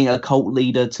went from being a cult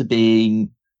leader to being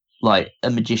like a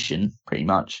magician, pretty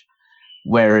much.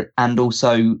 And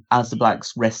also Aleister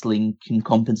Black's wrestling can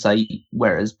compensate,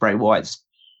 whereas Bray Wyatt's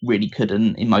really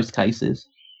couldn't in most cases.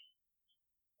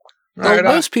 Well,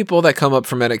 most people that come up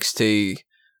from NXT,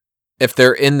 if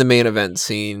they're in the main event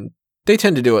scene, they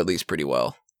tend to do at least pretty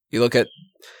well. You look at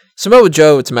Samoa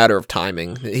Joe, it's a matter of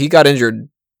timing. He got injured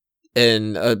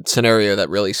in a scenario that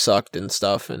really sucked and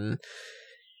stuff, and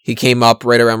he came up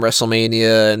right around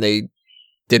WrestleMania, and they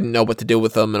didn't know what to do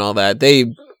with him and all that.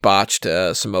 They botched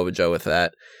Samoa Joe with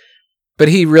that. But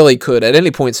he really could. At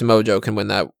any point, Samoa Joe can win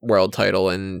that world title,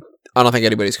 and I don't think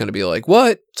anybody's going to be like,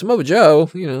 what? Samoa Joe?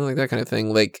 Like that kind of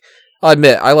thing. Like, I'll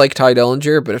admit, I like Ty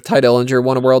Dillinger, but if Ty Dillinger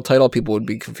won a world title, people would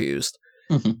be confused.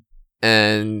 Mm-hmm.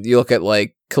 And you look at,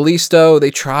 like, Kalisto,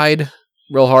 they tried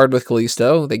real hard with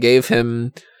Kalisto. They gave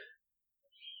him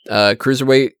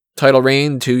Cruiserweight title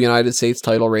reign, 2 United States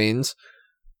title reigns,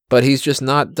 but he's just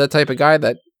not that type of guy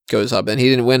that goes up, and he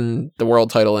didn't win the world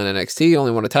title in NXT, he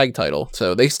only won a tag title,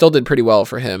 so they still did pretty well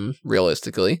for him,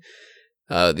 realistically.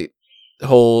 The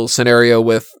whole scenario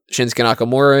with Shinsuke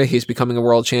Nakamura, he's becoming a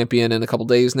world champion in a couple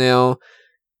days now.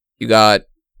 You got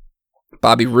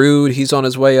Bobby Roode, he's on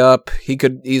his way up. He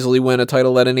could easily win a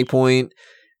title at any point.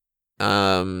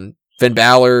 Finn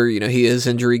Balor, his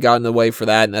injury got in the way for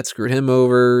that, and that screwed him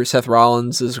over. Seth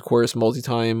Rollins is, of course,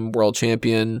 multi-time world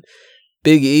champion.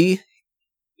 Big E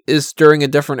is during a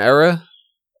different era.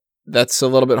 That's a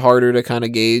little bit harder to kind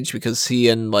of gauge because he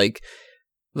and like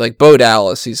Bo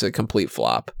Dallas, he's a complete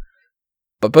flop.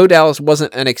 But Bo Dallas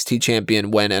wasn't NXT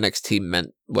champion when NXT meant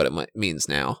what it means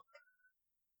now.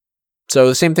 So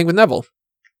the same thing with Neville.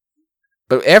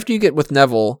 But after you get with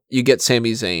Neville, you get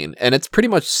Sami Zayn. And it's pretty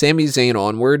much Sami Zayn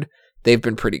onward. They've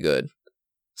been pretty good.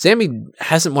 Sami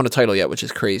hasn't won a title yet, which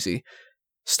is crazy.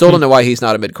 Still don't know why he's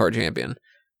not a mid-card champion.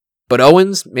 But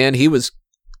Owens, man, he was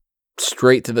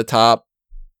straight to the top.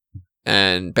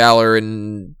 And Balor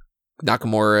and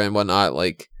Nakamura and whatnot,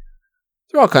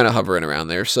 they're all kind of hovering around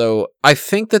there. So I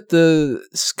think that the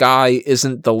sky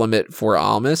isn't the limit for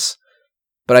Almas.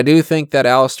 But I do think that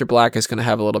Aleister Black is going to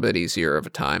have a little bit easier of a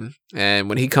time. And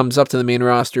when he comes up to the main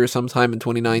roster sometime in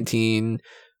 2019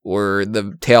 or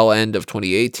the tail end of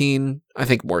 2018, I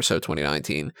think more so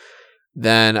 2019,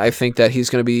 then I think that he's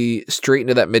going to be straight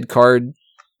into that mid-card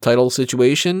title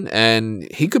situation,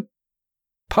 and he could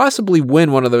possibly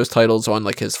win one of those titles on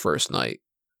his first night.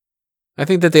 I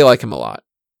think that they like him a lot.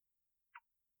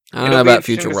 I don't know about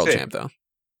future world champ, though.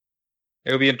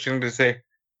 It'll be interesting to see.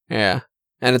 Yeah.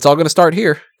 And it's all going to start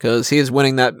here, because he is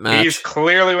winning that match. He's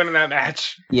clearly winning that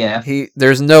match. Yeah.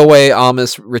 There's no way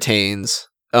Almas retains,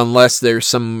 unless there's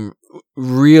some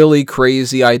really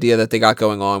crazy idea that they got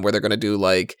going on, where they're going to do,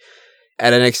 at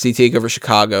NXT TakeOver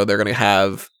Chicago, they're going to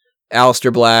have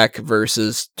Aleister Black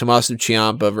versus Tommaso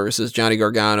Ciampa versus Johnny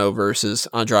Gargano versus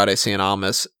Andrade Cien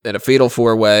Almas in a fatal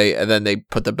 4-way, and then they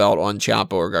put the belt on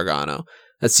Ciampa or Gargano.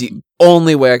 That's the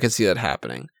only way I could see that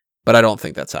happening, but I don't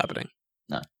think that's happening.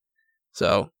 No.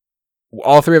 So,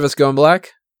 all three of us going black?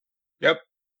 Yep,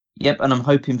 and I'm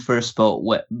hoping for a spot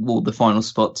the final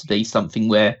spot to be something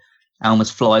where Almas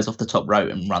flies off the top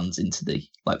rope and runs into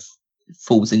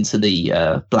falls into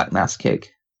the Black Mass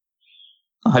kick.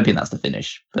 I'm hoping that's the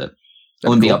finish, but I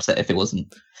wouldn't be upset if it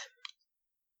wasn't.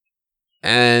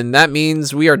 And that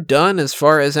means we are done as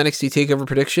far as NXT TakeOver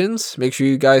predictions. Make sure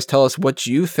you guys tell us what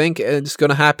you think is going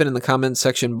to happen in the comments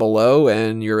section below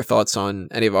and your thoughts on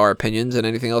any of our opinions and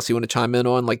anything else you want to chime in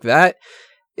on like that.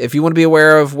 If you want to be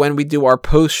aware of when we do our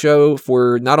post show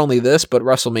for not only this, but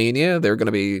WrestleMania, they're going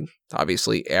to be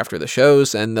obviously after the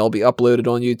shows and they'll be uploaded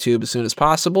on YouTube as soon as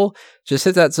possible. Just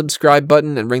hit that subscribe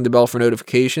button and ring the bell for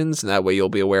notifications. And that way you'll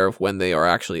be aware of when they are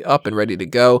actually up and ready to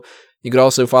go. You could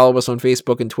also follow us on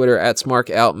Facebook and Twitter at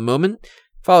SmarkOutMoment.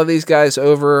 Follow these guys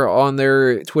over on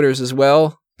their Twitters as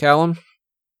well. Callum?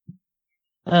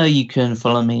 You can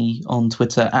follow me on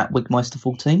Twitter at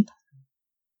Wigmeister14.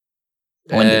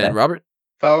 And Robert?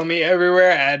 Follow me everywhere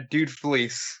at Dude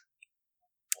Fleece.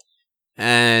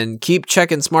 And keep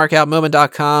checking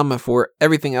SmarkOutMoment.com for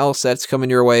everything else that's coming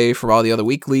your way from all the other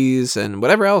weeklies and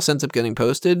whatever else ends up getting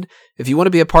posted. If you want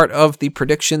to be a part of the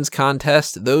predictions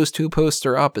contest, those 2 posts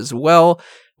are up as well.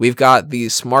 We've got the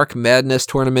Smark Madness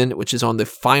tournament, which is on the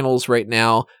finals right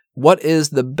now. What is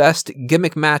the best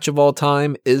gimmick match of all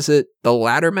time? Is it the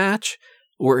ladder match?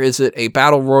 Or is it a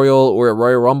Battle Royal or a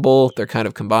Royal Rumble? They're kind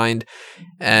of combined.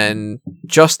 And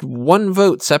just 1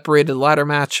 vote separated ladder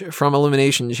match from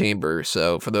Elimination Chamber.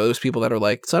 So for those people that are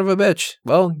like, son of a bitch,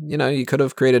 well, you could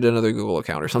have created another Google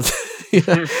account or something. You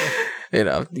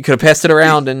could have passed it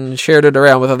around and shared it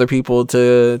around with other people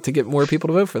to get more people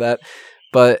to vote for that.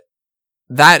 But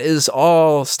that is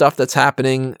all stuff that's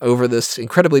happening over this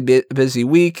incredibly busy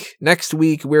week. Next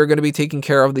week, we're going to be taking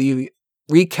care of the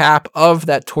recap of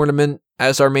that tournament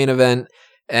as our main event,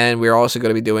 and we're also going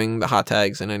to be doing the hot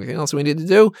tags and anything else we need to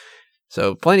do.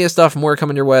 So plenty of stuff more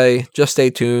coming your way. Just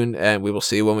stay tuned, and we will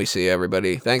see you when we see you,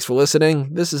 everybody. Thanks for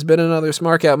listening. This has been another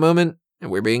Smark Out moment, and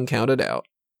we're being counted out.